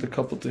once sent a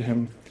couple to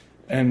him,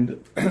 and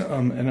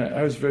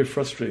I was very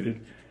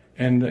frustrated.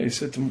 And I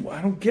said to him,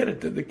 I don't get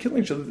it. They're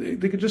killing each other.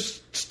 They could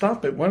just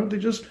stop it. Why don't they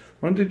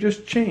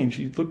just change?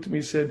 He looked at me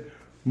and said,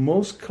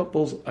 most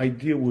couples'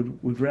 idea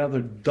would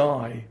rather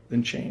die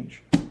than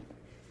change.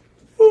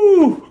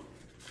 Ooh!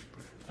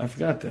 I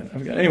forgot that.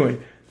 Anyway,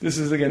 this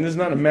is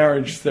not a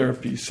marriage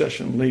therapy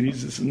session,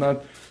 ladies. This is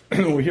not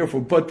what we're here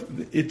for. But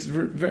it's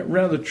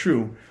rather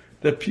true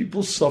that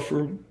people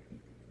suffer.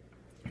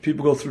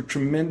 People go through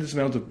tremendous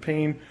amounts of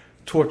pain,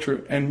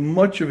 torture, and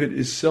much of it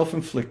is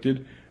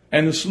self-inflicted.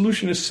 And the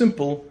solution is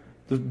simple.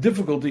 The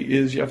difficulty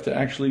is you have to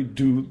actually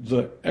do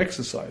the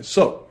exercise.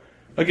 So,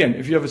 again,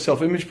 if you have a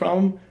self-image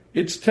problem,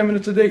 it's 10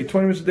 minutes a day,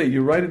 20 minutes a day.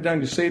 You write it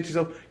down, you say it to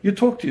yourself, you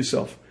talk to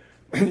yourself.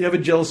 You have a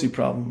jealousy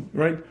problem,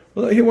 right?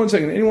 Well, here, one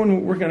second.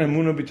 Anyone working on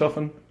Emunah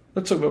B'tachon?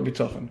 Let's talk about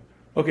B'tachon.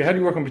 Okay, how do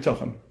you work on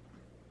B'tachon?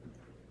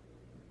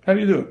 How do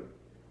you do it?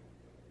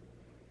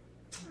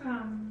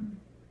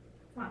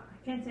 Well,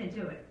 I can't say I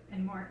do it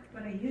anymore,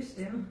 but I used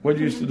to. What do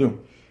you used to do?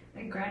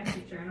 A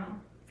gratitude journal.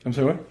 I'm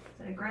sorry, what?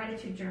 A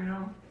gratitude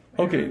journal.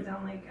 Okay. I wrote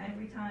down like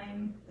every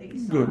time that you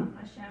saw Good.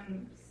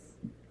 Hashem's.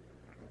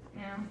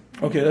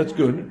 Okay, that's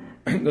good.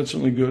 That's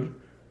certainly good.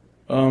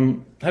 How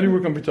do you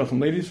work on B'tachon,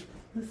 ladies?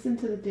 Listen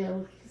to the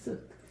Derech.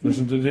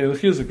 Listen to the Derech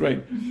Chizuk,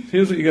 right.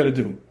 Here's what you got to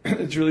do.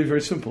 It's really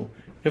very simple.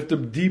 You have to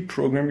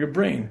deprogram your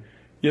brain.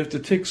 You have to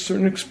take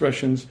certain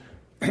expressions.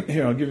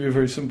 Here, I'll give you a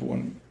very simple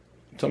one.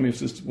 Tell me if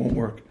this won't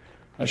work.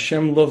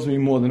 Hashem loves me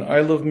more than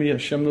I love me.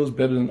 Hashem knows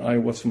better than I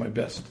what's for my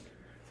best.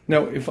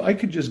 Now, if I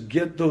could just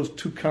get those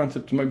two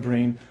concepts in my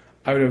brain,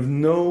 I would have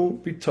no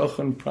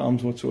B'tachon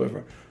problems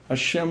whatsoever.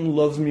 Hashem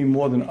loves me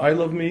more than I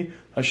love me.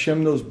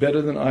 Hashem knows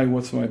better than I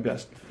what's for my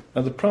best.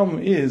 Now, the problem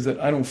is that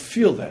I don't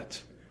feel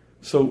that.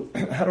 So,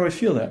 how do I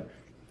feel that?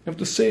 You have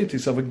to say it to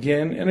yourself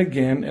again and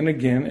again and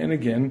again and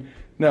again.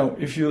 Now,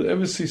 if you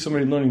ever see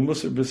somebody learning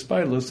Musar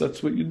B'Spilus,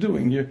 that's what you're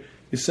doing. You're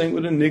saying it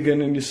with a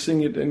niggun, and you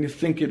sing it, and you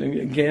think it, and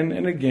again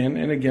and again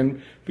and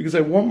again, because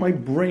I want my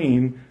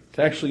brain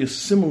to actually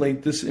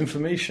assimilate this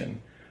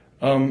information.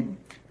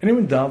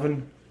 Anyone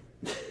daven?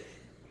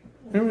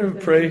 Anyone ever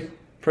pray?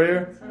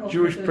 Prayer?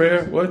 Jewish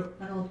prayer? What?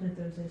 On alternate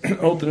Thursdays.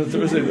 Alternate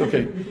Thursdays,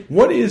 okay.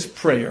 What is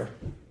prayer?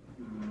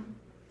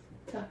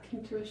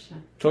 Talking to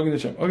Hashem. Talking to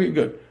Hashem. Okay,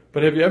 good.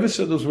 But have you ever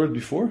said those words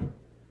before?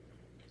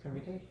 Every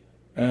day.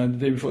 And the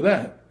day before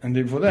that, and the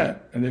day before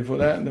that, and the day before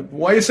that.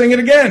 Why are you saying it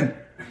again?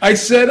 I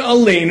said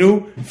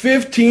Aleinu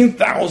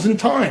 15,000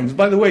 times.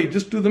 By the way,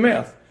 just do the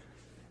math.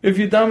 If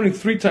you're davening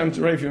 3 times,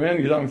 right, if you're man,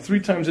 you're davening 3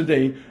 times a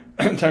day,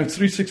 times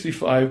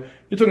 365,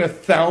 you're talking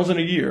 1,000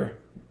 a year.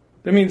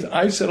 That means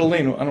I said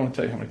Aleinu, I don't want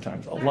to tell you how many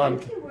times, a lot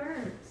of times.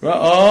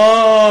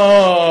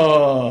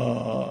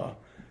 Oh,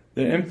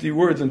 they're empty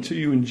words until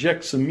you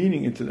inject some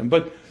meaning into them.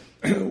 But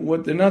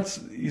what they're not,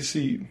 you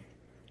see,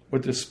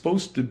 what they're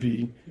supposed to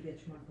be. You get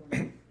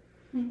shmakolenu.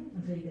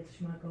 Until you get to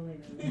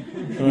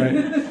shmakolenu. Right.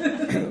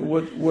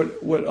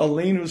 What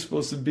Aleinu is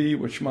supposed to be,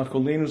 what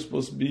shmakolenu is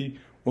supposed to be,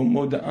 what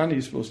moda'ani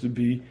is supposed to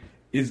be,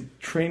 is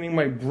training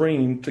my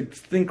brain to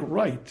think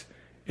right.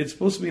 It's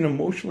supposed to be an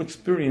emotional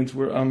experience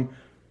where I'm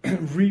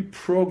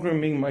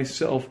reprogramming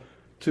myself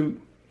to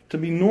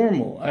be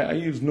normal. I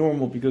use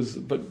normal because,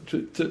 but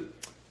to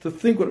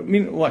think what I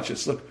mean. Watch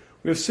this. Look,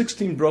 we have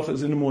 16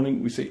 brachas in the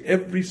morning. We say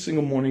every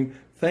single morning,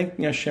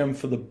 thanking Hashem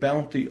for the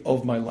bounty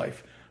of my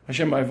life.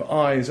 Hashem, I have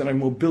eyes and I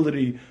have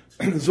mobility.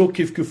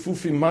 Zokif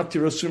kufufi mati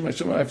rasum.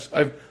 Hashem,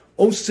 I've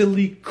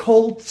osili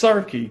kol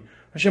tzarki.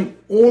 Hashem,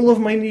 all of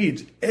my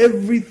needs,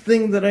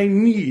 everything I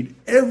need,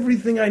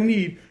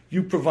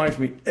 you provide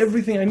for me.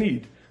 Everything I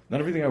need. Not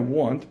everything I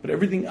want, but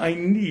everything I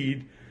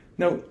need.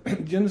 Now,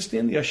 do you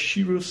understand the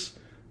ashirus,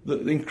 the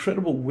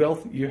incredible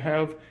wealth you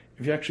have?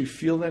 If you actually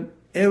feel that,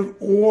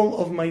 all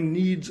of my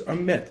needs are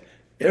met.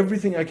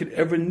 Everything I could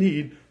ever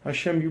need,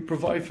 Hashem, you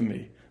provide for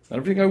me. Not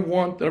everything I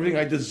want, not everything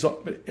I desire,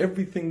 but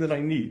everything that I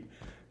need.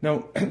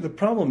 Now, the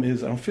problem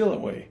is I don't feel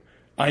that way.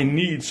 I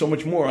need so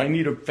much more. I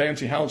need a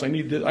fancy house. I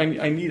need this. I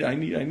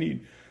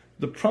need.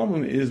 The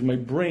problem is my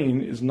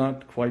brain is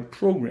not quite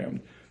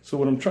programmed. So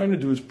what I'm trying to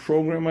do is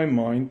program my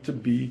mind to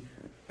be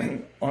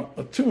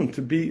attuned,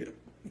 to be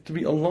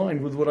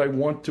aligned with what I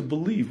want to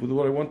believe, with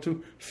what I want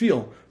to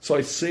feel. So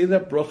I say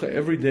that bracha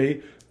every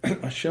day.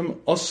 Hashem,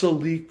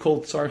 asali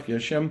kol tzarki.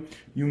 Hashem,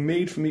 you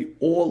made for me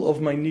all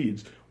of my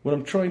needs. What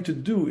I'm trying to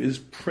do is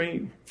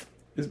program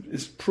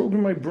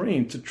my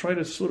brain to try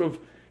to sort of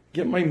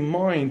get my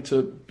mind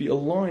to be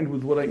aligned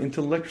with what I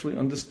intellectually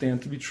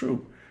understand to be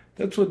true.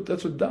 That's what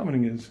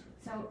davening is.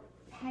 So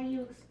how do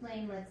you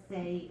explain, let's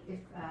say, if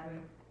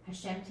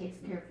Hashem takes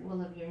care of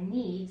all of your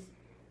needs,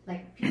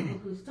 like people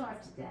who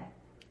starve to death?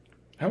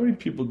 How many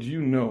people do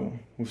you know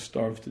who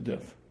starved to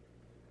death?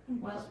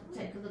 Well,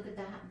 take a look at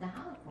the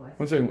Holocaust.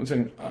 One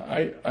second.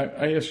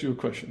 I asked you a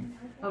question.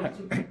 Oh,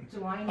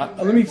 do I know?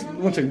 Let me,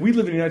 one second. We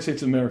live in the United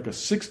States of America.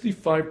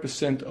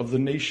 65% of the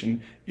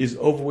nation is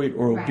overweight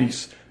or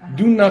obese. Uh-huh.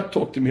 Do not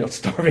talk to me about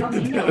starving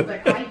to No,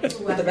 death. but I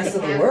grew up the rest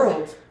of the in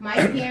world. My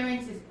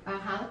parents are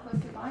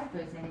Holocaust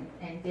survivors,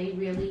 and they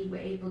really were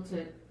able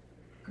to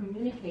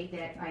communicate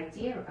that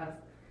idea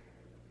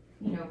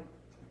of,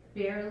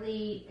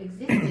 barely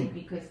existing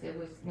because there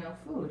was no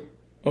food.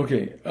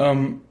 Okay.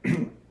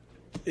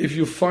 If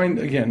you find,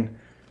 again,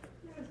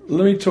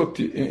 let me talk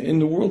to you. In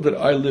the world that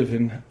I live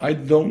in, I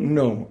don't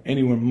know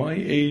anyone my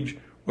age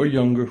or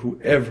younger who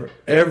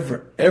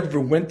ever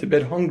went to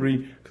bed hungry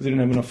because they didn't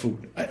have enough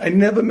food. I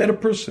never met a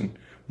person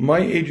my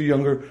age or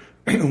younger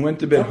who went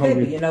to bed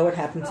hungry. But you know what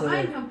happened to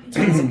I know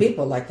tons of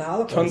people, like the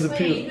Holocaust. Tons of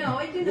people. Wait, no,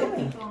 I do know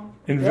people.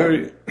 In Yeah.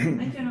 very I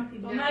do know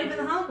people. Not even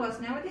the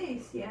Holocaust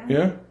nowadays. Yeah.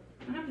 yeah.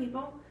 I know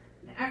people.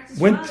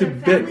 Went to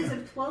bed. Families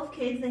of 12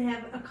 kids. They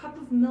have a cup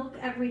of milk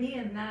every day,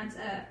 and that's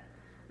it.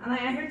 And I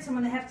heard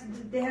someone they have to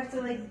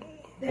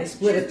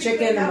split a choose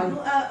chicken between among-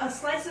 a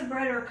slice of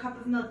bread or a cup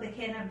of milk. They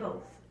can't have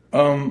both.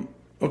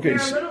 Okay. There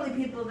are literally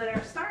people that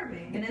are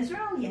starving in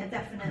Israel. Yeah,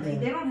 definitely. Yeah.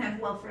 They don't have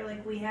welfare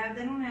like we have.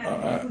 They don't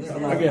have. food yeah,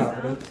 stamps,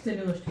 again. so.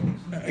 Stimulus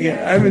checks. Again,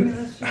 I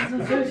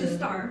haven't. They're just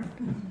starved.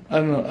 I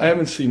don't know. I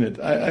haven't seen it.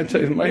 I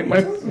tell you, my.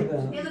 They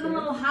live in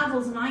little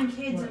hovels, 9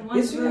 kids in one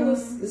Israel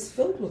room. is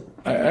filled with.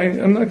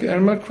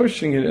 I'm not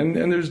questioning it, and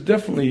there's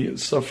definitely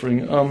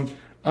suffering. I'm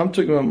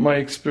talking about my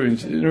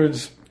experience. In other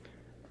words,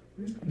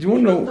 do you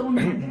want to People know? don't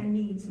have their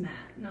needs met.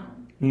 No.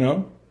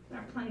 No, There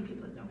are plenty of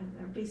people that don't have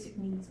their basic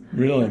needs met.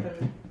 really.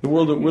 The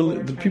world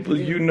that the people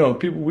you know,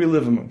 people we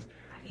live amongst.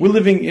 We're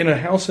living in a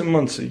house in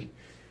Muncie,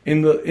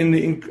 in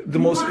the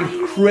most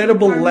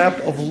incredible lap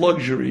of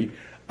luxury.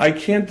 I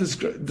can't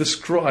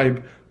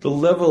describe the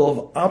level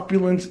of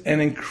opulence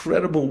and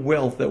incredible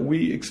wealth that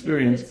we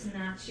experience. It's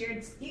not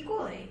shared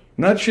equally.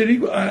 Not shit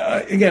equal.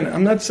 Again,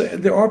 I'm not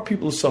saying there are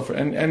people who suffer,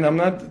 and I'm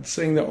not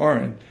saying there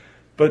aren't.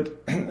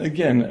 But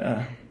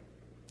again,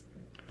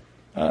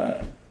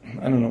 I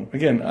don't know.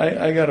 Again,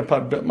 I got a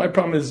pot. My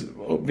problem is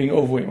being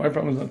overweight. My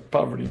problem is not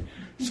poverty.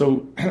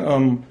 So,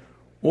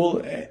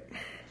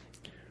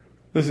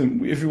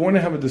 listen. If you want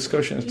to have a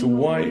discussion as to Being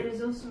why, overweight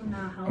is also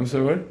not healthy. I'm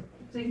sorry, what?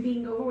 It's like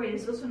being overweight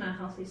is also not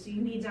healthy. So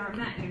your needs aren't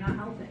met. You're not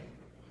healthy.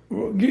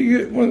 Well,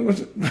 And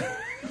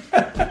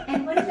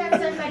what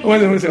about somebody One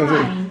who's second.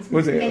 blind,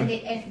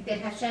 and that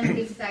Hashem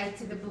gives sight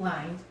to the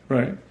blind?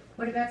 right.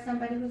 What about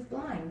somebody who's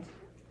blind?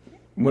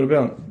 What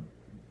about?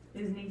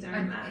 His needs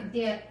aren't met.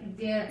 Their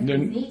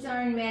Then- needs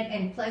aren't met,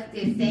 and plus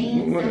they're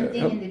saying something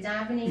in the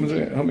davening. One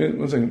second. Help me.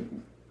 1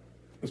 second.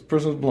 This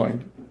person's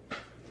blind.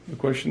 The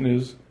question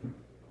is,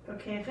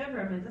 Okay,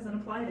 Chevron, it doesn't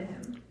apply to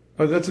him.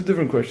 Oh, that's a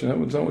different question. That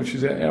was not what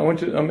she's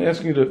asking. I'm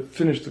asking you to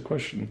finish the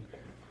question.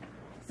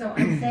 So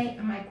I'm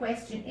saying, my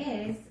question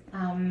is,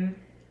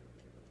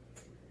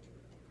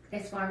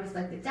 as far as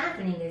like the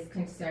davening is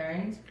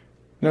concerned,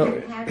 Now,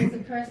 how does a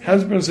person...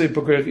 Hasbran say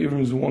Pokerech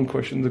Ivrim is one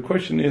question. The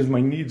question is,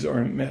 my needs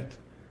aren't met.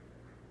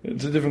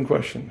 It's a different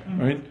question,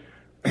 right?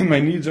 My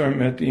needs aren't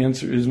met. The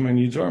answer is, my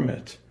needs are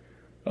met.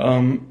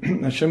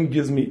 Hashem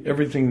gives me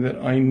everything that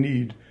I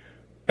need.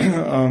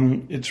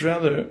 It's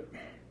rather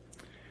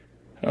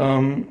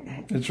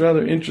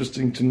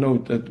interesting to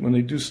note that when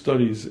they do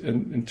studies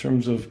in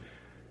terms of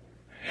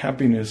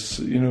happiness,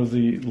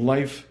 the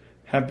life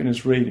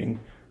happiness rating.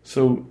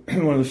 So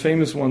one of the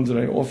famous ones that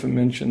I often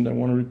mentioned, I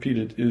want to repeat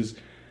it, is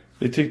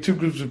they take two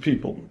groups of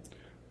people.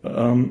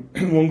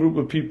 One group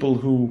of people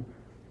who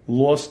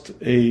lost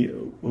the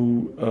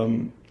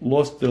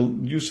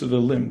use of their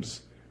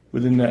limbs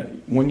within that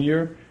 1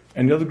 year,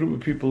 and the other group of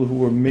people who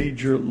were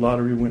major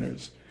lottery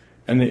winners.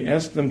 And they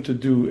asked them to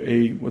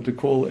do what they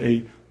call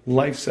a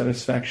life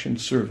satisfaction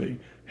survey.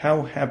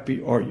 How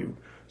happy are you?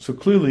 So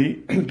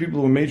clearly, the people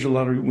who were major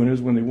lottery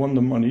winners when they won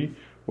the money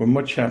were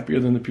much happier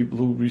than the people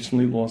who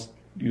recently lost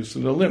use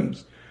of their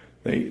limbs.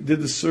 They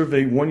did the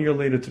survey 1 year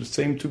later to the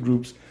same two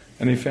groups,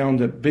 and they found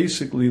that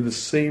basically the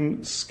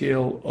same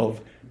scale of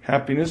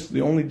happiness.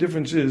 The only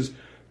difference is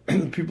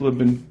the people who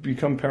have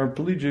become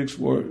paraplegics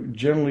were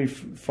generally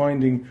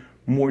finding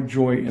more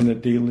joy in their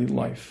daily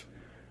life.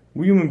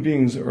 We human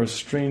beings are a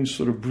strange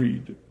sort of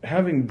breed.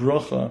 Having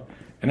bracha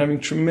and having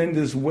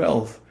tremendous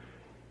wealth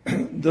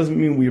doesn't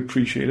mean we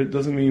appreciate it,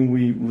 doesn't mean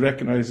we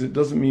recognize it,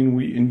 doesn't mean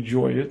we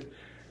enjoy it.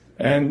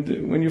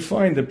 And when you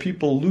find that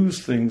people lose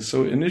things,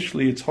 so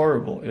initially it's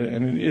horrible,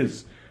 and it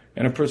is.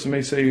 And a person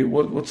may say,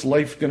 what's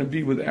life going to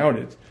be without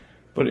it?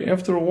 But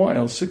after a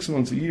while, 6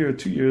 months, a year,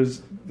 2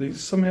 years, they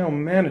somehow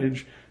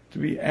manage to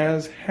be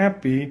as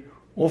happy,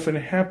 often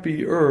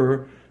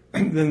happier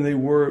than they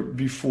were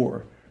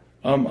before.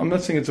 I'm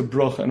not saying it's a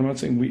bracha, and I'm not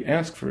saying we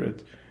ask for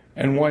it.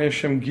 And why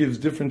Hashem gives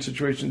different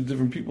situations to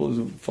different people is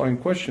a fine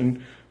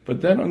question.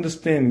 But that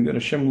understanding that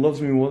Hashem loves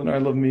me more than I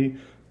love me,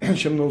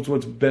 Hashem knows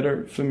what's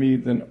better for me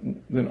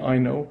than I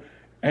know,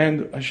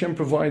 and Hashem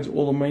provides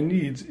all of my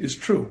needs is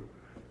true.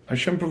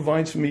 Hashem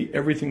provides for me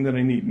everything that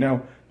I need.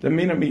 Now, that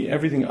may not be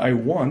everything I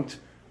want.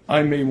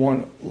 I may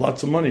want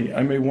lots of money.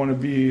 I may want to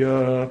be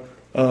a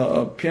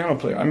piano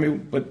player.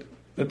 But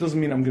that doesn't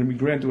mean I'm going to be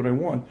granted what I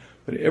want.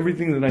 But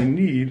everything that I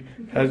need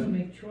you can has... also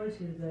make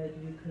choices that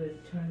you could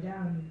turn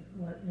down.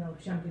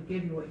 Hashem could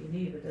give you what you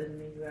need, but doesn't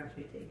mean you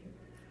actually take it.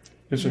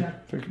 Yes, sir.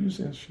 Yeah. Can you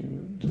just ask she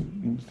to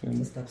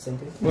understand? Stop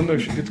singing? Well, no,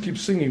 she could keep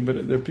singing,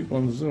 but there are people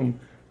on the Zoom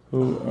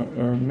who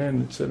are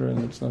men, etc.,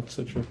 and it's not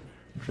such a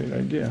great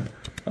idea.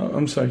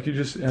 I'm sorry, could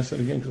you just ask that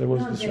again, because I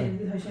wasn't listening.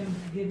 No, Hashem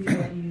could give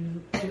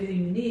you everything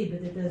you need,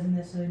 but that doesn't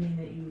necessarily mean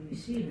that you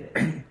receive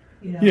it.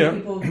 Yeah.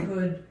 People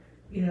could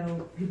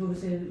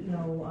say,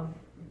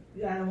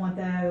 I don't want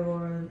that,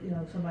 or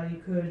somebody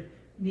could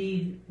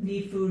need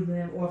food and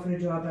they're offered a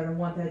job, I don't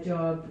want that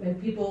job.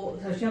 And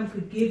Hashem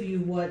could give you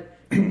what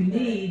you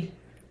need,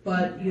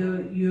 but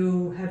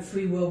you have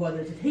free will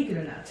whether to take it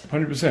or not.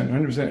 100%.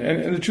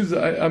 And the truth is,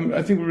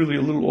 I think we're really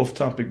a little off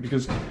topic,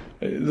 because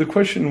the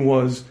question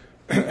was,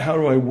 how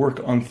do I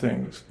work on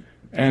things?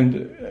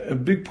 And a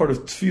big part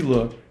of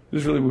tefillah,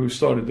 this is really where we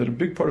started, that a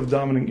big part of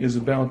davening is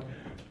about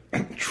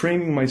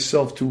training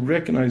myself to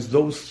recognize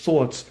those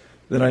thoughts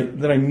that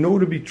I know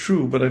to be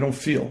true, but I don't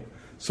feel.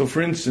 So,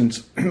 for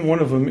instance, one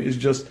of them is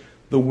just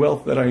the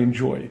wealth that I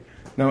enjoy.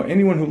 Now,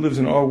 anyone who lives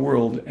in our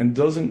world and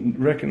doesn't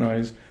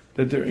recognize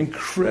that they're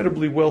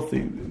incredibly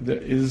wealthy,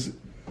 it's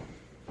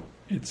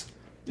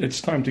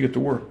time to get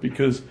to work,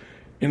 because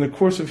in the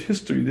course of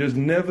history, there's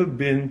never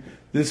been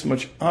this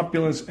much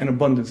opulence and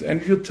abundance. And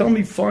if you'll tell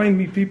me, find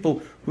me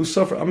people who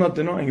suffer, I'm not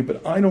denying it,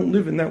 but I don't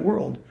live in that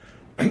world.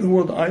 The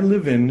world I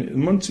live in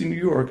Muncie, New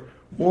York,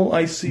 all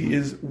I see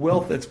is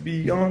wealth that's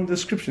beyond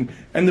description.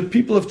 And the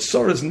people of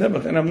tsaras never,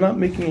 and I'm not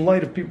making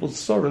light of people's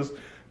tsaras,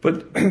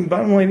 but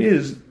bottom line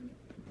is,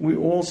 we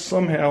all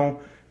somehow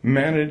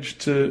manage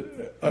to,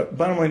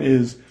 bottom line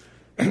is,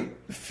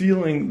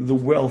 feeling the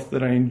wealth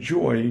that I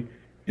enjoy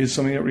is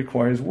something that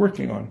requires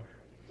working on.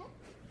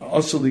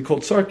 Also, the kol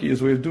tsarki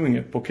is a way of doing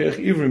it. Pokerech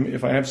ivrim,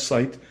 if I have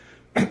sight,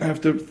 I have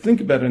to think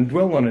about it and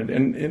dwell on it.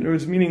 And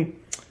there's meaning,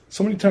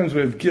 so many times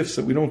we have gifts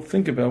that we don't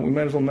think about, we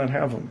might as well not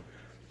have them.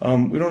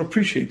 We don't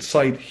appreciate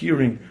sight,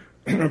 hearing,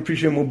 we don't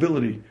appreciate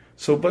mobility.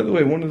 So, by the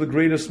way, one of the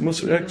greatest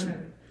Musar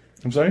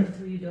I'm sorry?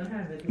 Until you don't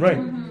have it. Right.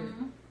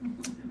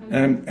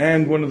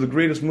 And one of the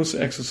greatest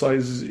Musa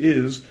exercises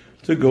is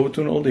to go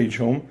to an old age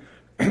home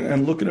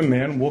and look at a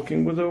man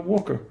walking with a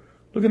walker.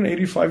 Look at an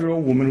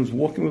 85-year-old woman who's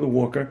walking with a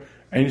walker,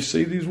 and you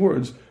say these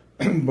words,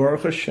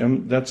 Baruch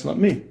Hashem, that's not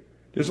me.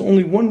 There's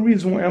only one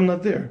reason why I'm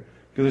not there,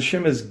 because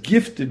Hashem has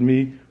gifted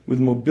me with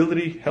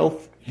mobility,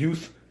 health,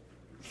 youth.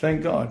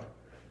 Thank God.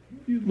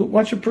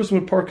 Watch a person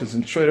with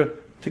Parkinson's try to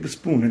take a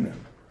spoon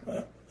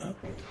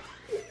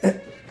in.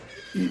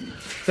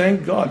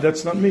 Thank God,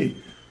 that's not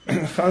me.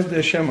 Chaz de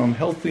Hashem, I'm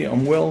healthy,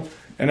 I'm well,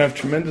 and have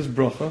tremendous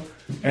bracha,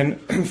 and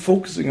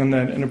focusing on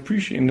that and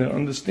appreciating it,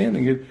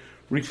 understanding it,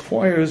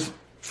 requires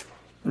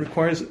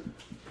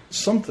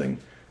something.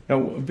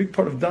 Now, a big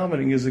part of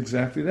davening is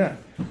exactly that.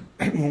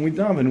 When we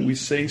daven, we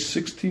say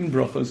 16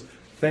 brachas,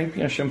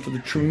 thanking Hashem for the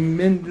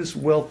tremendous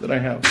wealth that I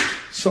have.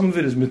 Some of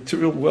it is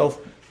material wealth,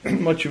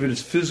 much of it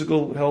is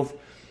physical health,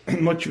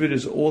 much of it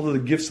is all of the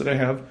gifts that I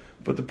have.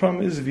 But the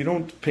problem is, if you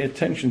don't pay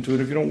attention to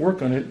it, if you don't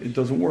work on it, it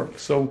doesn't work.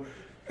 So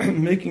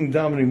making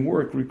davening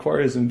work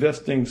requires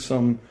investing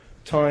some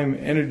time,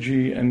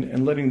 energy,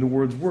 and letting the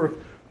words work.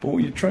 But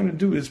what you're trying to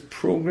do is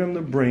program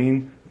the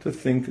brain to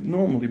think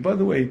normally. By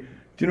the way,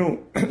 do you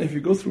know, if you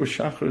go through a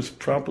shacharis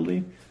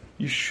properly,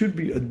 you should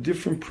be a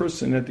different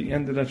person at the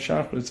end of that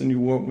shacharis than you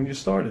were when you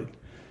started.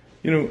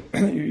 You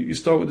know, you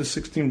start with the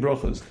 16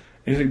 brachas,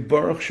 and you say,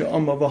 Baruch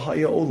she'ama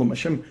v'haya olam.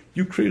 Hashem,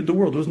 you created the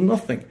world. There was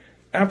nothing.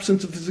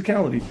 Absence of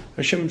physicality.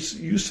 Hashem,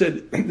 you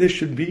said there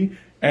should be,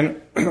 and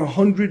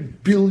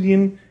 100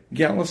 billion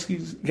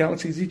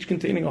galaxies, each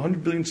containing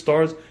 100 billion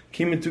stars,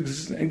 came into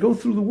existence. And go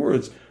through the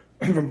words.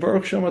 From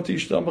Baruch Shema to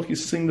Yishtabach, you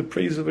sing the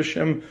praise of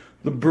Hashem,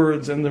 the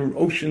birds and the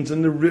oceans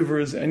and the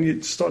rivers, and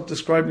you start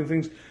describing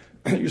things.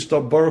 You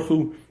start Baruch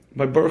Hu.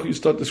 By Baruch Hu, you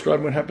start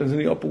describing what happens in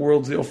the upper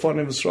worlds, the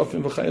Ofanim,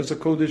 V'srafim, V'chayas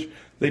HaKodesh.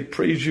 They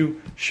praise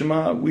you.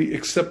 Shema, we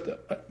accept,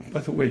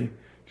 by the way,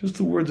 just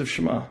the words of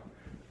Shema.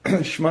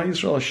 Shema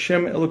Yisrael,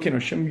 Hashem Elokeinu,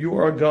 Hashem, you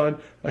are our God,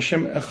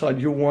 Hashem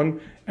Echad, you're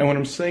one. And when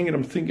I'm saying it,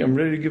 I'm thinking, I'm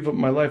ready to give up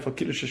my life.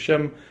 Kiddush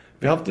Hashem,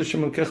 V'havta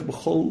Hashem Elokecha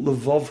b'chol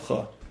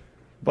levavcha.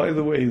 By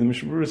the way, the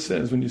Mishnah Berurah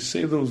says, when you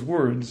say those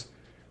words,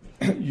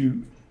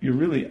 you're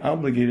really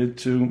obligated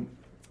to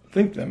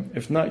think them.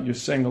 If not, you're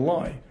saying a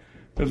lie.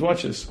 Because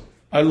watch this,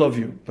 I love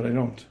you, but I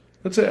don't.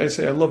 Let's say I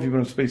say I love you, but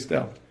I'm spaced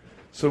out.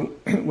 So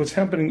what's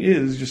happening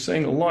is you're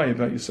saying a lie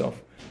about yourself.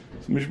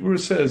 So Mishnah Berurah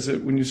says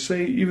that when you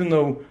say, even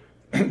though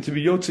to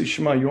be Yotzei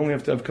Shema, you only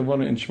have to have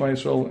Kavanah in Shema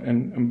Yisrael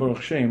and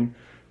Baruch Shem,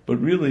 but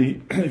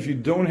really, if you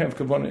don't have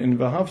Kavanah in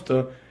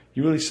V'havta,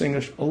 you're really saying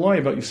a lie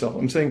about yourself.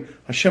 I'm saying,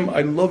 Hashem,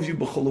 I love you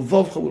b'chol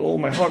levavcha, with all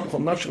my heart,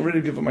 b'chol nafsh, I'm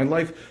ready to give up my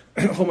life,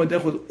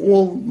 with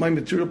all my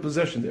material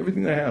possessions,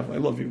 everything I have, I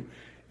love you.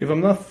 If I'm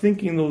not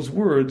thinking those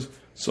words,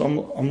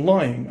 so I'm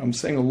lying. I'm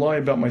saying a lie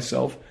about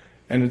myself,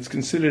 and it's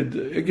considered,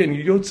 again,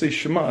 you don't say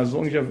Shema, as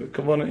long as you have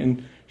Kavanah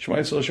in Shema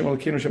Yisrael, Hashem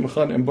Elokeinu, Hashem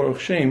Echad, and Baruch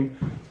Shem,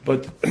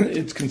 but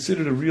it's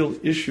considered a real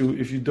issue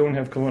if you don't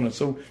have Kavanah.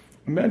 So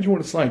imagine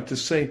what it's like to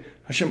say,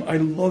 Hashem, I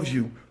love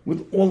you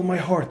with all of my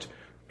heart,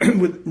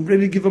 with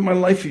ready to give up my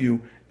life for you,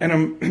 and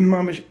I'm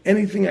mamish,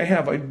 anything I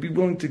have, I'd be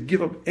willing to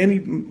give up any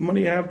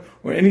money I have,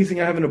 or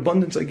anything I have in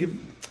abundance, I give.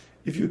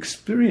 If you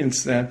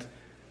experience that,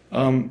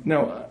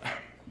 now,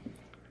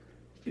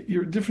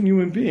 you're a different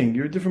human being,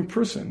 you're a different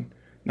person.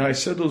 Now, I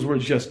said those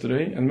words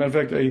yesterday, and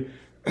matter of fact,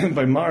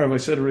 by Marav, I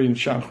said it already in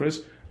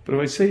Shachris, but if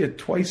I say it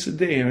twice a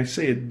day, and I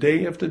say it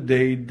day after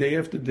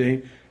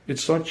day, it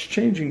starts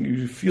changing.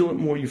 You feel it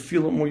more, you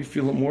feel it more, you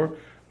feel it more,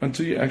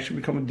 until you actually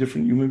become a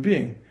different human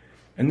being.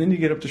 And then you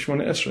get up to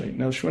Shemona Esrei.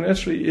 Now, Shemona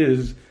Esrei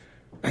is,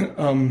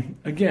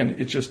 again,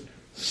 it's just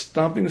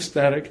stopping the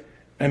static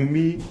and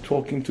me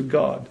talking to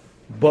God.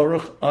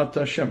 Baruch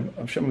Ata Hashem.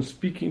 Hashem, I'm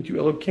speaking to you,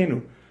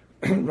 Elokeinu.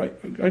 right?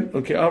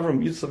 Okay,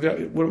 Avram,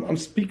 Yitzchak, I'm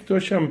speaking to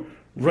Hashem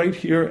right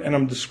here, and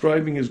I'm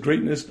describing His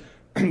greatness,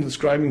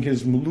 describing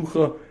His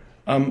melucha.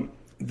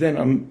 Then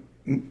I'm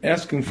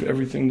asking for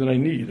everything that I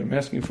need. I'm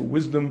asking for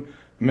wisdom.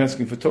 I'm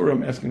asking for Torah.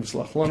 I'm asking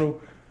for Slach Lanu.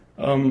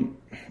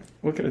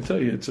 What can I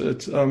tell you? It's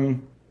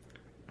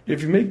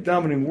if you make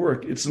davening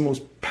work, it's the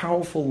most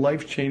powerful,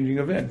 life-changing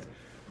event.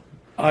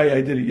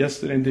 I did it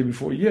yesterday and the day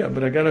before,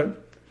 but I got to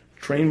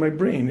train my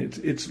brain.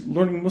 It's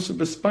learning Musa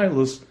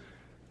Bespilus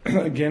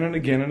again and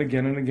again and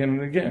again and again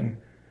and again.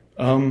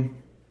 Do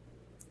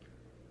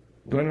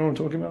I know what I'm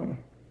talking about?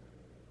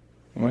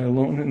 Am I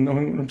alone in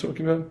knowing what I'm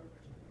talking about?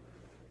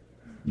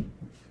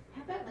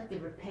 How about like the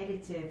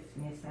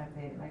repetitiveness of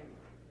it? Like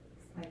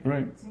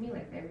right. To me,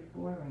 like very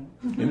boring.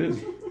 It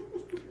is.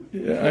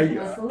 Yeah,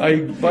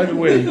 I. By the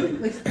way,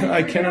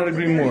 I cannot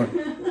agree more.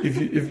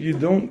 If you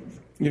don't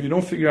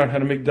figure out how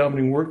to make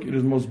davening work, it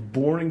is the most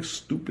boring,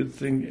 stupid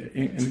thing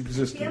in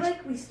existence. I feel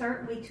like we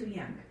start way too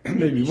young.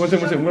 Maybe. One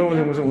second.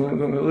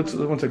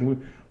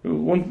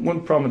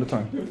 One problem at a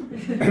time.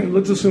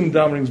 Let's assume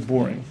davening is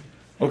boring.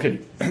 Okay,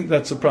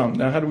 that's the problem.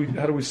 Now, how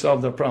do we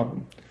solve that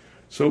problem?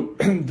 So,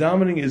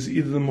 davening is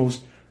either the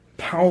most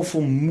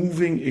powerful,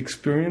 moving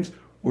experience,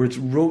 or it's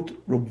rote,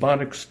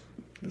 robotic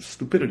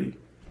stupidity.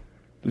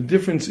 The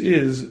difference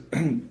is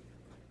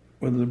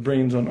whether the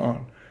brain's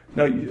on.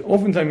 Now,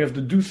 oftentimes you have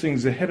to do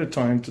things ahead of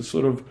time to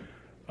sort of.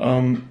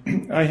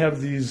 I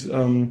have these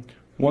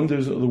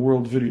Wonders of the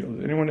World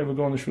videos. Anyone ever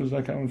go on the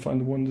shmuz.com and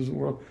find the Wonders of the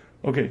World?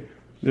 Okay,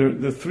 they're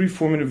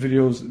 3-4 minute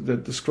videos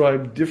that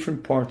describe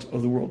different parts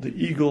of the world. The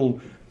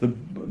eagle, the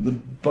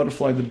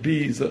butterfly, the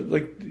bees.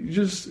 You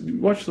just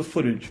watch the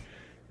footage.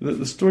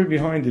 The story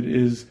behind it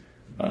is,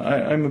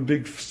 I'm a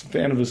big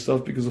fan of this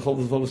stuff because the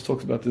Chovos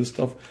talks about this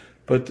stuff.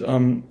 But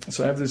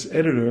so I have this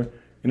editor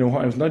in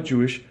Ohio who's not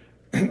Jewish,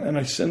 and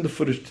I send the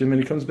footage to him,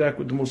 and he comes back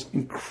with the most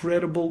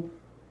incredible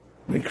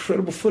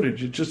incredible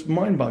footage. It's just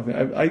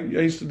mind-boggling. I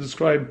used to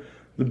describe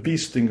the bee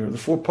stinger, the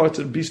 4 parts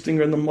of the bee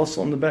stinger and the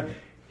muscle on the back.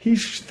 He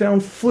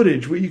found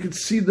footage where you could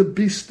see the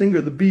bee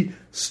stinger. The bee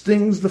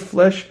stings the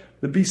flesh,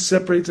 the bee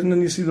separates, and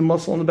then you see the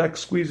muscle on the back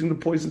squeezing the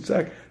poison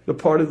sac, the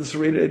part of the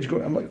serrated edge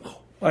going. I'm like, oh.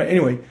 All right,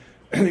 anyway,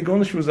 they go on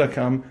the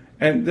shmooze.com,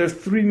 and they're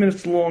 3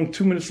 minutes long,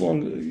 2 minutes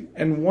long,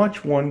 and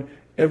watch one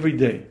every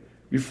day.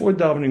 Before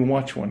davening,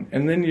 watch one.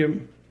 And then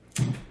you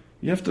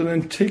have to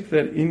then take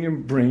that in your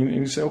brain and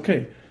you say,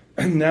 okay,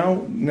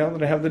 now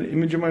that I have that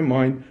image in my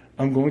mind,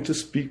 I'm going to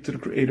speak to the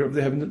creator of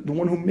the heaven, the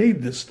one who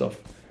made this stuff.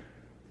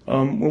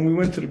 When we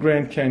went to the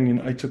Grand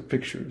Canyon, I took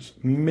pictures,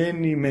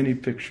 many, many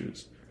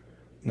pictures.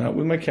 Not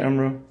with my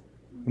camera,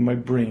 with my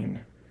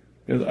brain.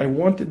 Because I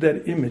wanted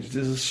that image.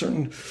 There's a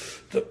certain,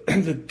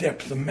 the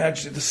depth, the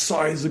majesty, the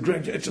size, the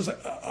grandeur. It's just like,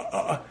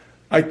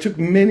 I took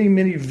many,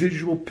 many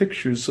visual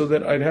pictures so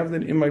that I'd have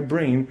that in my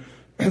brain,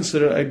 so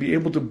that I'd be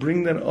able to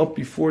bring that up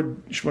before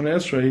Shemona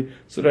Esrei,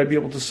 so that I'd be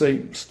able to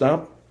say,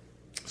 stop,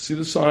 see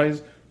the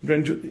size,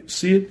 grandeur,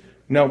 see it,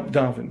 now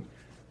daven.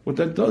 What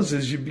that does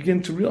is you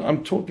begin to realize,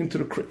 I'm talking to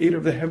the creator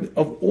of the heaven,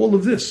 of all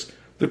of this,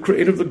 the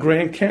creator of the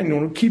Grand Canyon,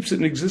 who keeps it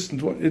in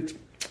existence. What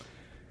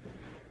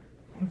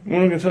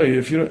I'm going to tell you,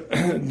 if you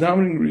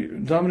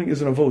davening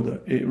is an avoda.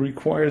 It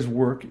requires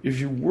work. If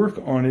you work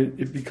on it,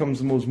 it becomes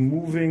the most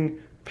moving,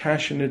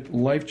 passionate,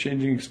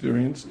 life-changing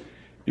experience.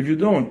 If you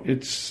don't,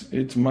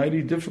 it's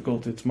mighty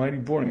difficult. It's mighty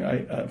boring.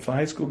 For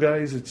high school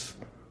guys, it's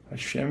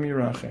HASHEM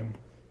Yerachem.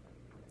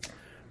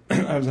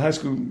 I was a high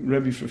school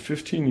rebbe for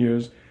 15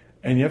 years,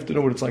 and you have to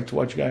know what it's like to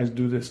watch guys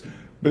do this.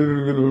 First,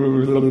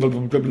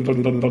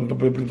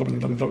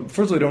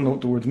 they don't know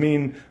what the words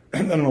mean.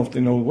 I don't know if they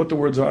know what the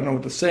words are. I don't know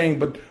what they're saying,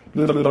 but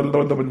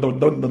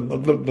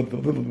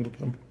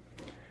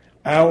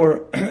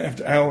hour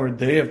after hour,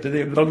 day after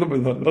day. What I'm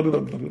going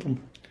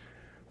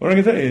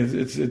to tell you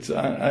is,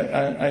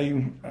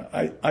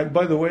 I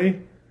by the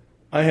way,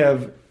 I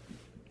have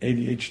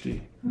ADHD.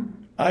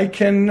 I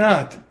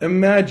cannot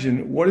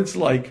imagine what it's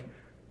like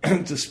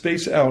to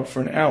space out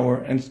for an hour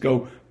and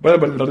go. I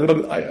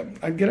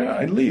get out.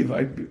 I leave.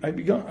 I'd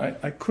be gone.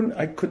 I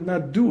could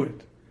not do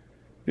it.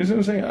 You know what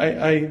I'm saying?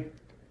 I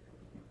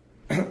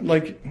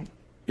like.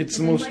 It's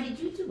the most. What did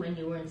you do when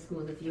you were in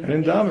school? If you I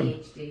had didn't daven.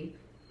 ADHD?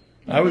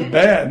 I was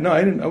bad. No,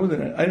 I didn't. I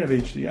didn't have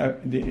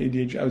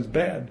ADHD. I was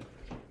bad.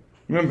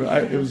 Remember,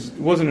 it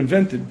wasn't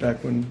invented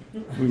back when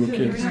we were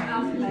kids.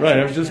 Right,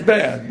 I was just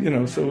bad,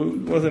 so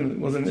it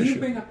wasn't an Do issue. you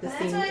bring up the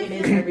same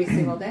image every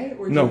single day,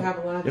 or do No, you have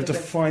a lot of you have to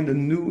different...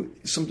 find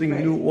something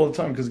new all the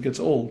time because it gets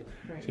old.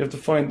 Right. So you have to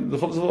find, the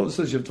Chofetz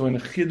says you have to find a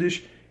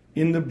chiddush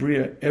in the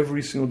Bria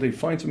every single day.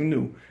 Find something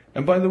new.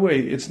 And by the way,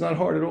 it's not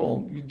hard at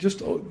all. You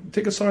just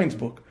take a science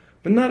book,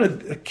 but not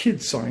a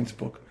kid's science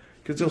book,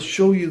 because they'll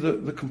show you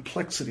the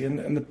complexity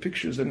and the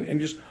pictures and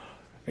just...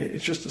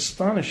 It's just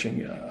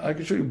astonishing. I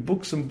can show you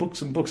books and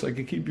books and books. I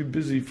can keep you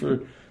busy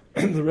for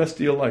the rest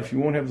of your life. You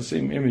won't have the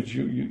same image.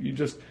 You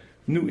just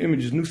new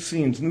images, new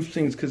scenes, new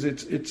things. Because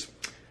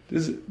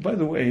by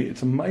the way,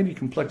 it's a mighty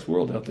complex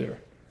world out there.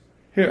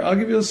 Here, I'll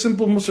give you a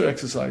simple Musar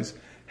exercise.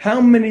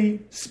 How many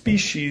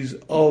species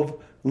of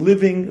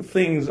living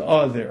things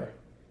are there?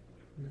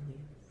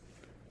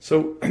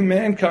 So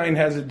mankind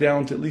has it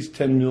down to at least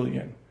 10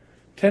 million.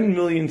 10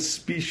 million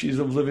species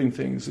of living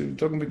things. We're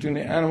talking between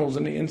the animals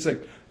and the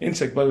insect.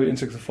 By the way,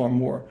 insects are far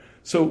more.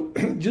 So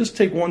just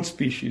take one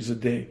species a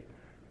day.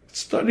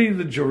 Study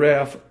the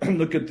giraffe,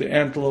 look at the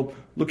antelope,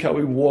 look how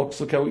he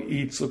walks, look how he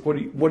eats, look what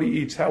he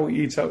eats, how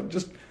he eats.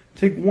 Just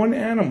take one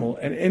animal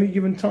at any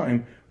given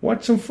time.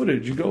 Watch some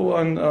footage. You go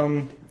on...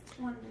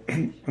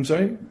 I'm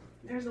sorry?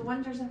 There's the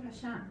Wonders of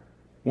Hashem.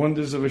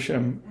 Wonders of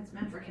Hashem. It's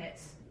meant for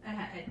kids.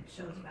 It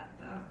shows about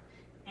the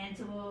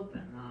antelope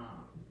and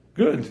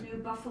Good. new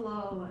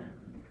buffalo and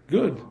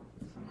Good. some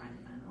random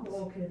We're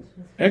animals. all kids.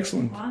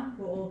 Excellent. What?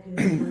 We're all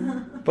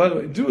kids. By the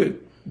way, do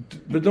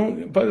it. But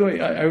don't. By the way,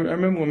 I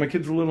remember when my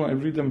kids were little,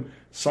 I'd read them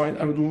science.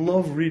 I would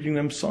love reading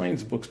them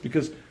science books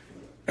because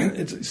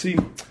you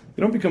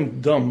don't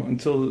become dumb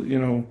until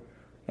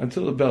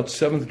about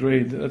 7th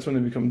grade. That's when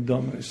they become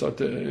dumb. They start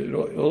to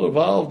it'll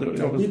evolve.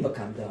 No, we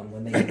become dumb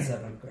when they get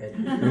 7th grade.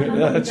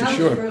 That's That a was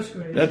sure. first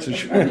grade. That's a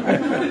sure.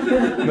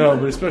 No,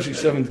 but especially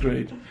 7th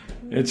grade.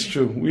 It's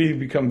true. We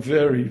become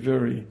very,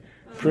 very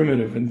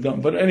primitive and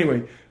dumb. But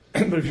anyway,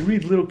 but if you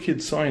read little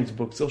kids' science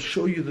books, they'll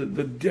show you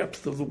the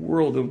depth of the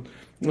world, and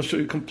they'll show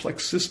you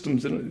complex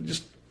systems, and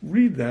just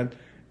read that,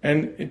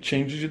 and it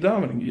changes your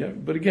davening. Yeah,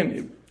 but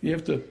again, you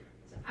have to.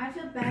 I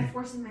feel bad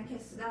forcing my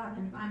kids to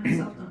daven if I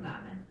myself don't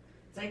daven.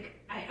 It's like,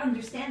 I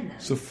understand them.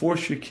 So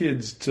force your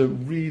kids to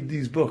read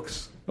these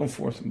books. Don't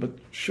force them, but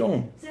show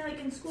them. Say like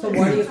in school, So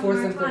why do you some force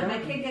hard them to time. My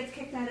daven? kid gets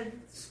kicked out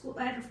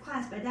of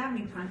class by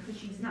davening time because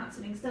she's not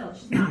sitting still.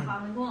 She's not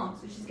following along,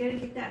 so she's getting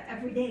kicked out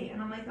every day.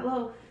 And I'm like,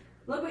 hello,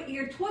 look what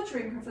you're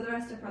torturing her for the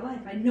rest of her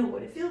life. I know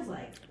what it feels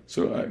like.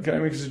 So can I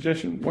make a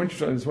suggestion? Why don't you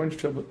try this? Why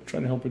don't you try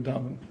to help her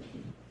daven?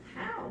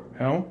 How?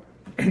 How?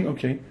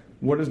 Okay.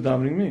 What does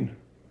davening mean?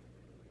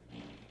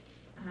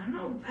 don't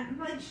know. I'm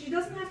like, she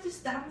doesn't have to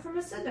stop from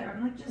a siddur.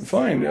 I'm like, just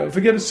Fine.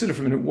 Forget a siddur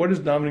for a minute. What does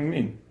davening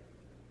mean?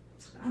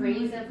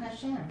 Praise of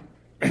Hashem.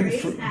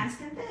 Praise,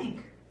 ask, and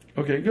thank.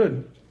 Okay,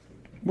 good.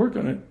 Work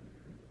on it.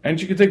 And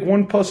you can take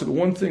one pasuk,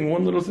 one thing,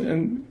 one little thing,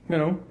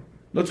 and,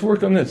 let's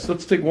work on this.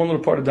 Let's take one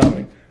little part of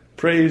davening.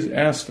 Praise,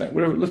 ask, thank,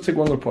 whatever. Let's take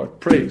one little part.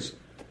 Praise.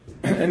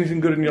 Anything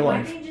good in your Why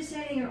life. don't you just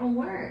say it in your own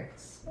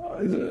words?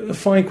 A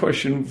fine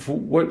question.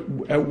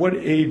 At what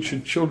age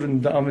should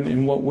children daven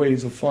in what way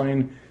is a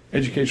fine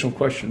educational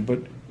question. But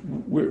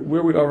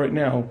where we are right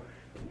now,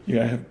 you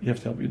have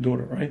to help your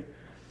daughter, right?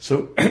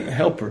 So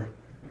help her.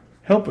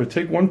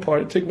 Take one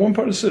part of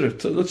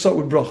siddur. Let's start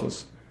with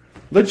brachos.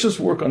 Let's just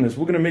work on this.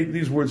 We're going to make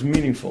these words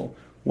meaningful.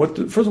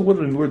 First of all, what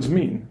do the words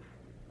mean?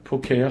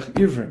 Pokeach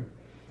ivrim.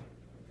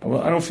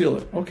 Well, I don't feel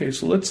it. Okay,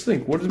 so let's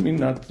think. What does it mean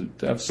not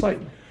to have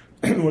sight?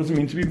 What does it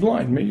mean to be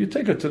blind? Maybe you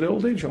take it to the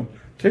old age home.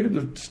 Take it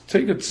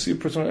to see a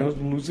person who's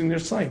losing their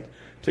sight.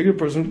 Take it to a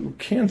person who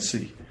can't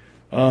see.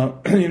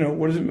 What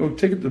does it mean?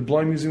 Take it to the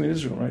Blind Museum in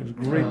Israel, right?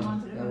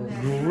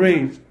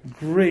 It's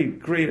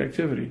great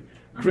activity.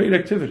 Great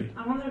activity.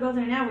 I wanted to go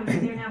there now. We've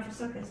been there now for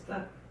Sukkot,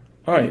 but...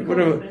 All right,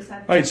 whatever.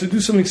 All right, so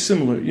do something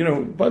similar.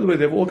 By the way,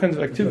 they have all kinds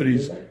of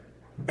activities.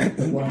 They have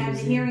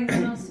the hearings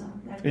also.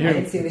 I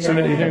didn't see the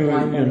hearing.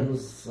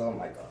 Oh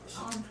my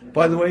gosh.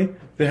 By the way,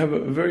 they have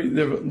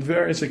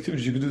various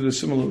activities you can do that are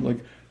similar.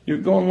 Like, you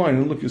go online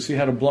and look, you see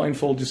how to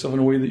blindfold yourself in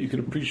a way that you can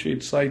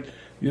appreciate sight.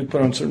 You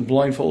put on certain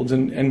blindfolds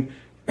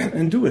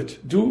and do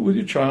it. Do it with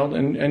your child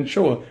and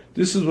show her,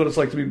 this is what it's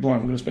like to be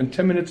blind. I'm going to spend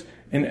 10 minutes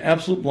in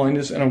absolute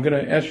blindness, and I'm going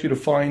to ask you to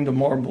find a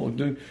marble. I'm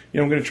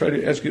going to try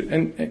to ask you,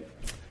 and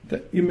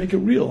that you make it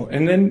real.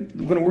 And then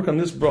we're going to work on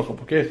this bracha,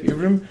 okay?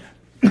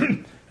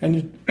 And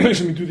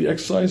you do the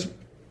exercise.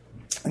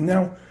 And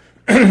now,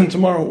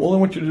 tomorrow, all I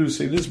want you to do is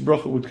say this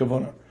bracha with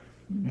kavanah.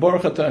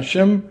 Baruch atah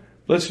Hashem,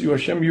 bless you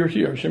Hashem, you're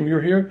here. Hashem,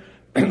 you're here.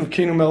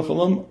 Keinu melech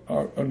haolam,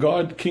 our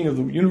God, King of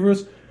the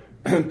universe.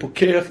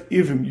 Pokeach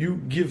ivrim,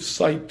 you give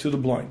sight to the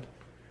blind.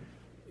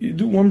 You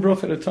do one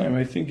bracha at a time.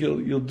 I think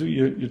you'll do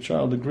your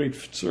child a great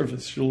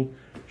service.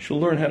 She'll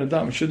learn how to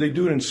daven. Should they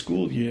do it in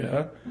school?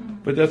 Yeah,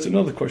 but that's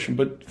another question.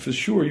 But for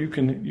sure, you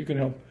can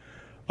help.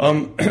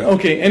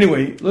 Okay.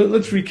 Anyway,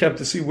 let's recap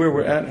to see where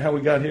we're at, how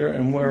we got here,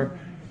 and where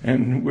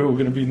we're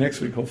going to be next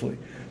week, hopefully.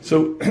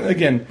 So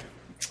again,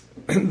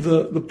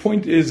 the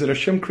point is that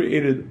Hashem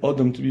created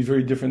Adam to be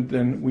very different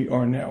than we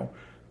are now.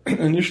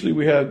 Initially,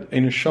 we had a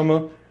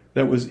neshama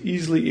that was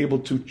easily able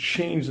to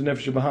change the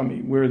nefesh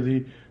bahami, where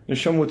the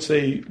neshama would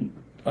say,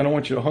 I don't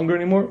want you to hunger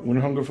anymore, we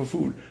don't hunger for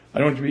food. I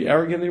don't want you to be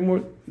arrogant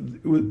anymore.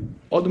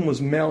 Adam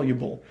was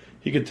malleable.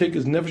 He could take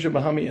his nefesh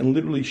bahami and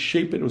literally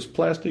shape it. It was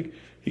plastic.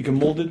 He could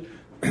mold it.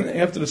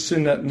 After the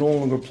sin, that no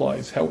longer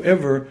applies.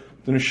 However,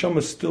 the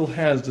neshama still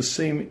has the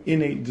same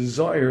innate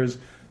desires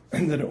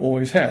that it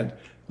always had.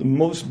 The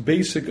most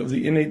basic of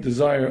the innate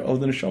desire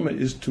of the neshama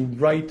is to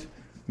right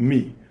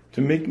me,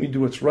 to make me do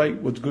what's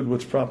right, what's good,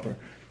 what's proper.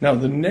 Now,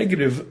 the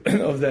negative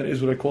of that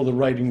is what I call the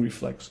righting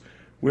reflex,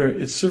 where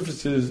it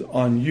surfaces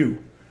on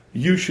you.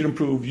 You should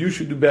improve, you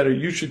should do better,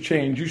 you should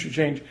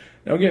change.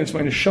 Now again, it's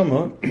my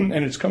neshama,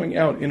 and it's coming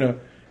out in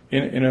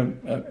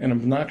an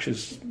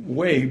obnoxious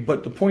way,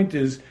 but the point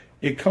is,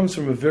 it comes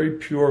from a very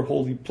pure,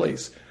 holy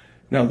place.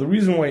 Now, the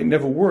reason why it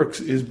never works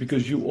is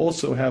because you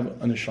also have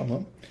a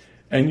neshama,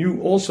 and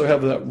you also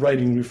have that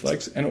righting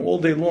reflex, and all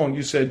day long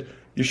you said,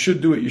 you should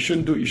do it, you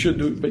shouldn't do it, you should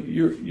do it, but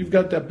you've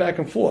got that back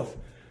and forth.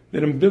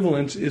 That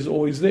ambivalence is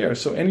always there.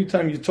 So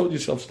anytime you told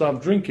yourself,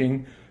 stop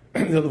drinking,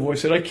 the other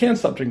voice said, I can't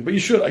stop drinking, but you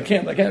should, I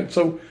can't.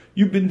 So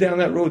you've been down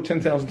that road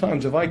 10,000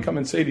 times. If I come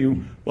and say to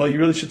you, well, you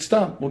really should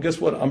stop, well,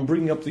 guess what? I'm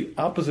bringing up the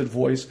opposite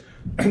voice,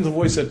 the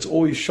voice that's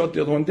always shut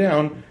the other one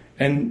down,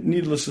 and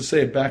needless to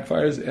say, it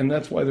backfires, and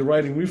that's why the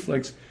righting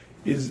reflex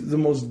is the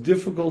most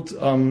difficult.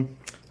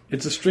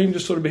 It's the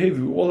strangest sort of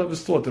behavior. We all have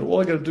this thought that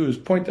all I got to do is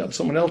point out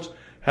someone else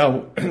how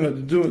what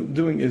they're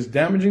doing is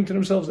damaging to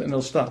themselves, and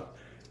they'll stop.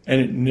 And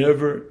it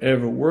never,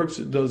 ever works.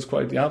 It does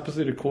quite the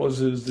opposite. It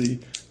causes the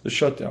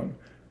shutdown.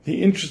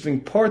 The interesting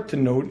part to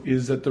note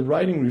is that the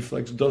righting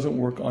reflex doesn't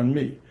work on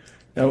me.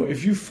 Now,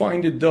 if you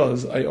find it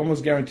does, I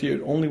almost guarantee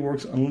it only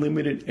works on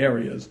limited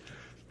areas,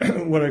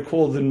 what I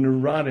call the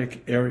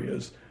neurotic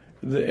areas.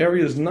 The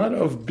areas not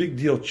of big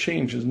deal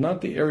changes,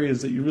 not the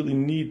areas that you really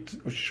need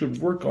or should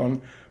work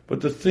on,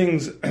 but the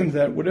things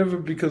that whatever,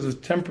 because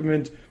of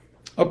temperament,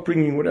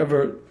 upbringing,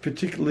 whatever,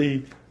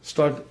 particularly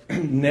start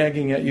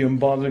nagging at you and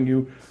bothering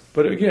you.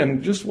 But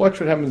again, just watch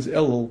what happens to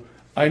Elul.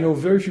 I know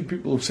very few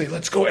people who say,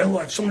 let's go, Elul,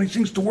 I have so many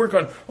things to work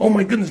on. Oh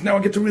my goodness, now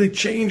I get to really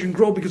change and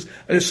grow because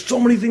there's so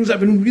many things I've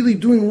been really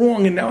doing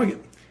wrong, and now I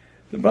get...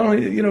 The bottom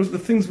line, the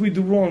things we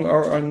do wrong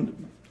are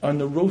on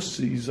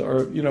neuroses,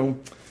 are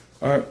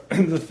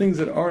the things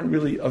that aren't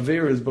really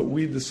averas, but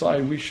we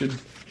decide we should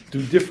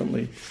do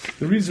differently.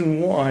 The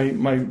reason why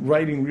my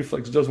writing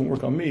reflex doesn't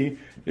work on me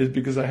is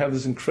because I have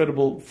this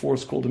incredible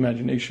force called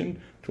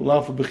imagination. To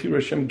allow for Bechira,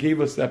 Hashem gave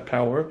us that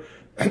power,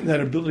 that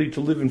ability to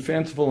live in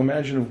fanciful,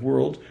 imaginative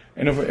world,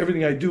 and if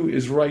everything I do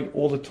is right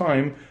all the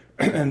time,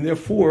 and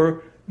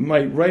therefore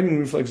my writing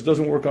reflex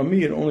doesn't work on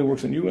me; it only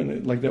works on you.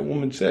 And like that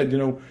woman said,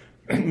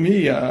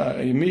 me,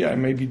 I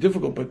may be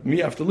difficult, but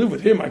me, I have to live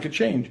with him. I could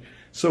change.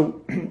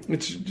 So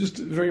it's just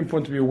very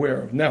important to be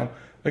aware of. Now,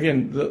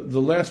 again,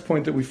 the last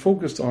point that we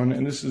focused on,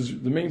 and this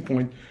is the main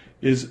point,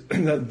 is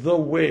that the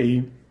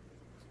way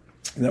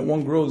that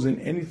one grows in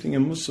anything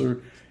in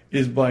Musar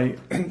is by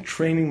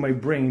training my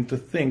brain to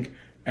think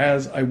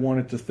as I want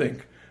it to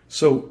think.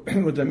 So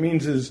what that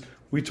means is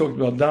we talked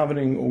about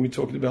davening, or we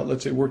talked about,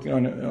 let's say, working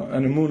on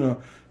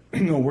emunah,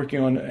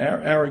 working on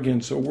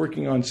arrogance, or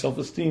working on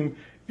self-esteem.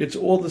 It's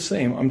all the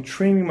same. I'm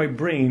training my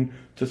brain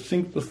to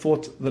think the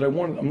thoughts that I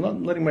want. I'm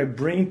not letting my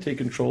brain take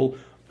control.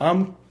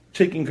 I'm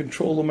taking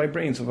control of my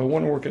brain. So if I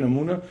want to work in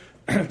emunah,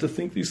 I have to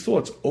think these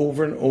thoughts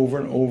over and over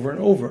and over and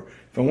over.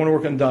 If I want to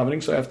work on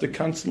davening, so I have to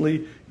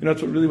constantly,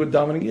 that's what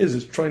davening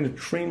is trying to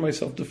train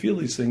myself to feel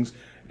these things.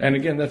 And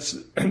again, that's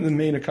the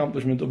main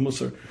accomplishment of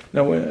Musar.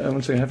 Now, I want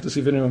to say, I have to see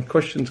if anyone has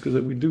questions, because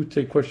we do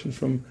take questions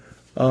from,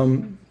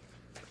 okay.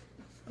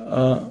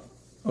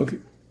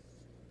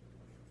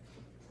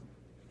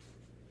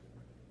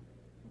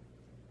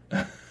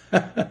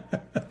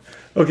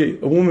 Okay,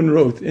 a woman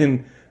wrote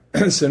in,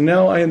 so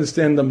now I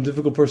understand I'm a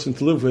difficult person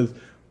to live with.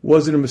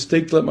 Was it a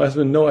mistake to let my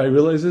husband know I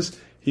realize this?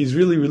 He's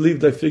really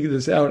relieved I figured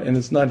this out and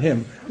it's not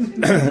him.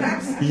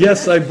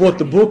 Yes, I bought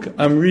the book,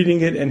 I'm reading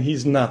it, and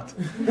he's not.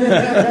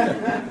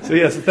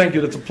 So thank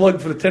you. That's a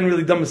plug for the 10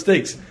 really dumb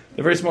mistakes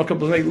the very small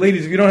couples make.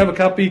 Ladies, if you don't have a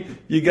copy,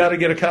 you got to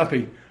get a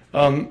copy.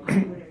 I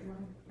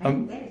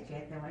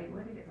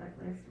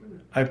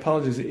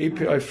apologize. The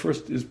API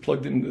first is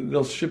plugged in.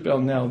 They'll ship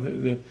out now.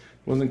 It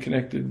wasn't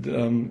connected.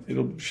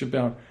 It'll ship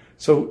out.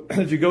 So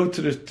if you go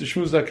to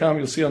shmooze.com,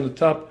 you'll see on the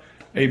top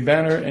a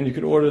banner, and you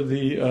can order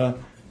the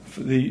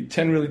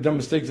 10 really dumb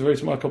mistakes the very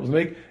smart couples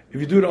make. If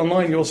you do it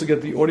online, you also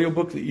get the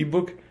audiobook, the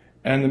ebook,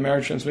 and the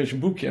marriage transformation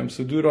boot camp.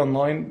 So do it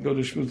online. Go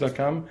to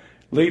shmooze.com.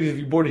 Ladies, if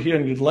you bought it here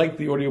and you'd like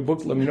the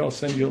audiobook, let me know. I'll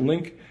send you a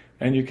link,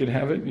 and you can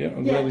have it. Yeah,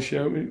 I'll gladly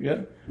share it with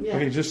you. Yeah?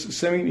 Okay, just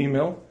send me an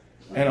email,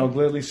 and I'll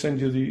gladly send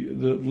you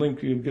the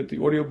link. You'll get the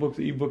audiobook,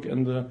 the ebook,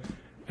 and the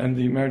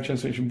marriage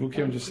transformation boot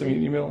camp. Just send me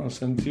an email, and I'll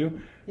send it to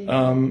you.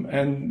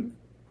 And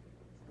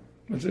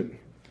that's it.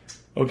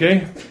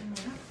 Okay?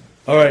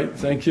 All right,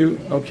 thank you.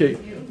 Okay,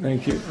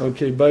 thank you.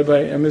 Okay,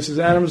 bye-bye. And Mrs.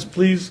 Adams,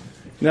 please,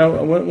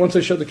 now, once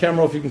I shut the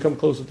camera off, you can come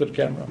closer to the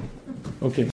camera. Okay.